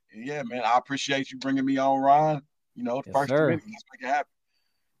drop. And yeah, man, I appreciate you bringing me on, Ron. The first 2 minutes, let's make it happen.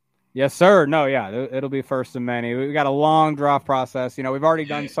 Yes, sir. No, yeah, it'll be first of many. We got a long draft process. We've already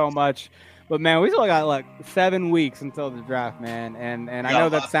done so much, but man, we still got like 7 weeks until the draft, man. And I know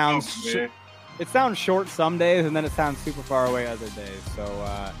that sounds it sounds short some days, and then it sounds super far away other days. So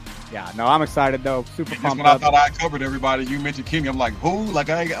I'm excited though. Super pumped. When I thought I covered everybody, you mentioned Kenny. I'm like, who?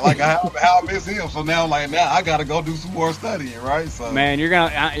 How I miss him? So now I gotta go do some more studying, right? So man,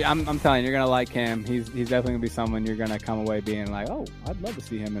 I'm telling you, you're gonna like him. He's definitely gonna be someone you're gonna come away being like, oh, I'd love to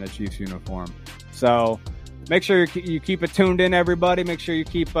see him in a Chiefs uniform. So make sure you keep it tuned in, everybody. Make sure you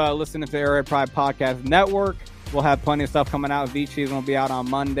keep listening to the Arrowhead Pride Podcast Network. We'll have plenty of stuff coming out. Vici is gonna be out on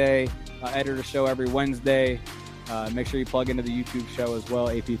Monday. Editor show every Wednesday. Make sure you plug into the YouTube show as well,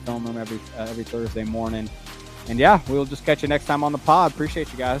 AP Film Room every Thursday morning. And yeah, we'll just catch you next time on the pod.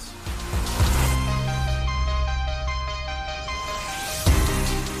 Appreciate you guys.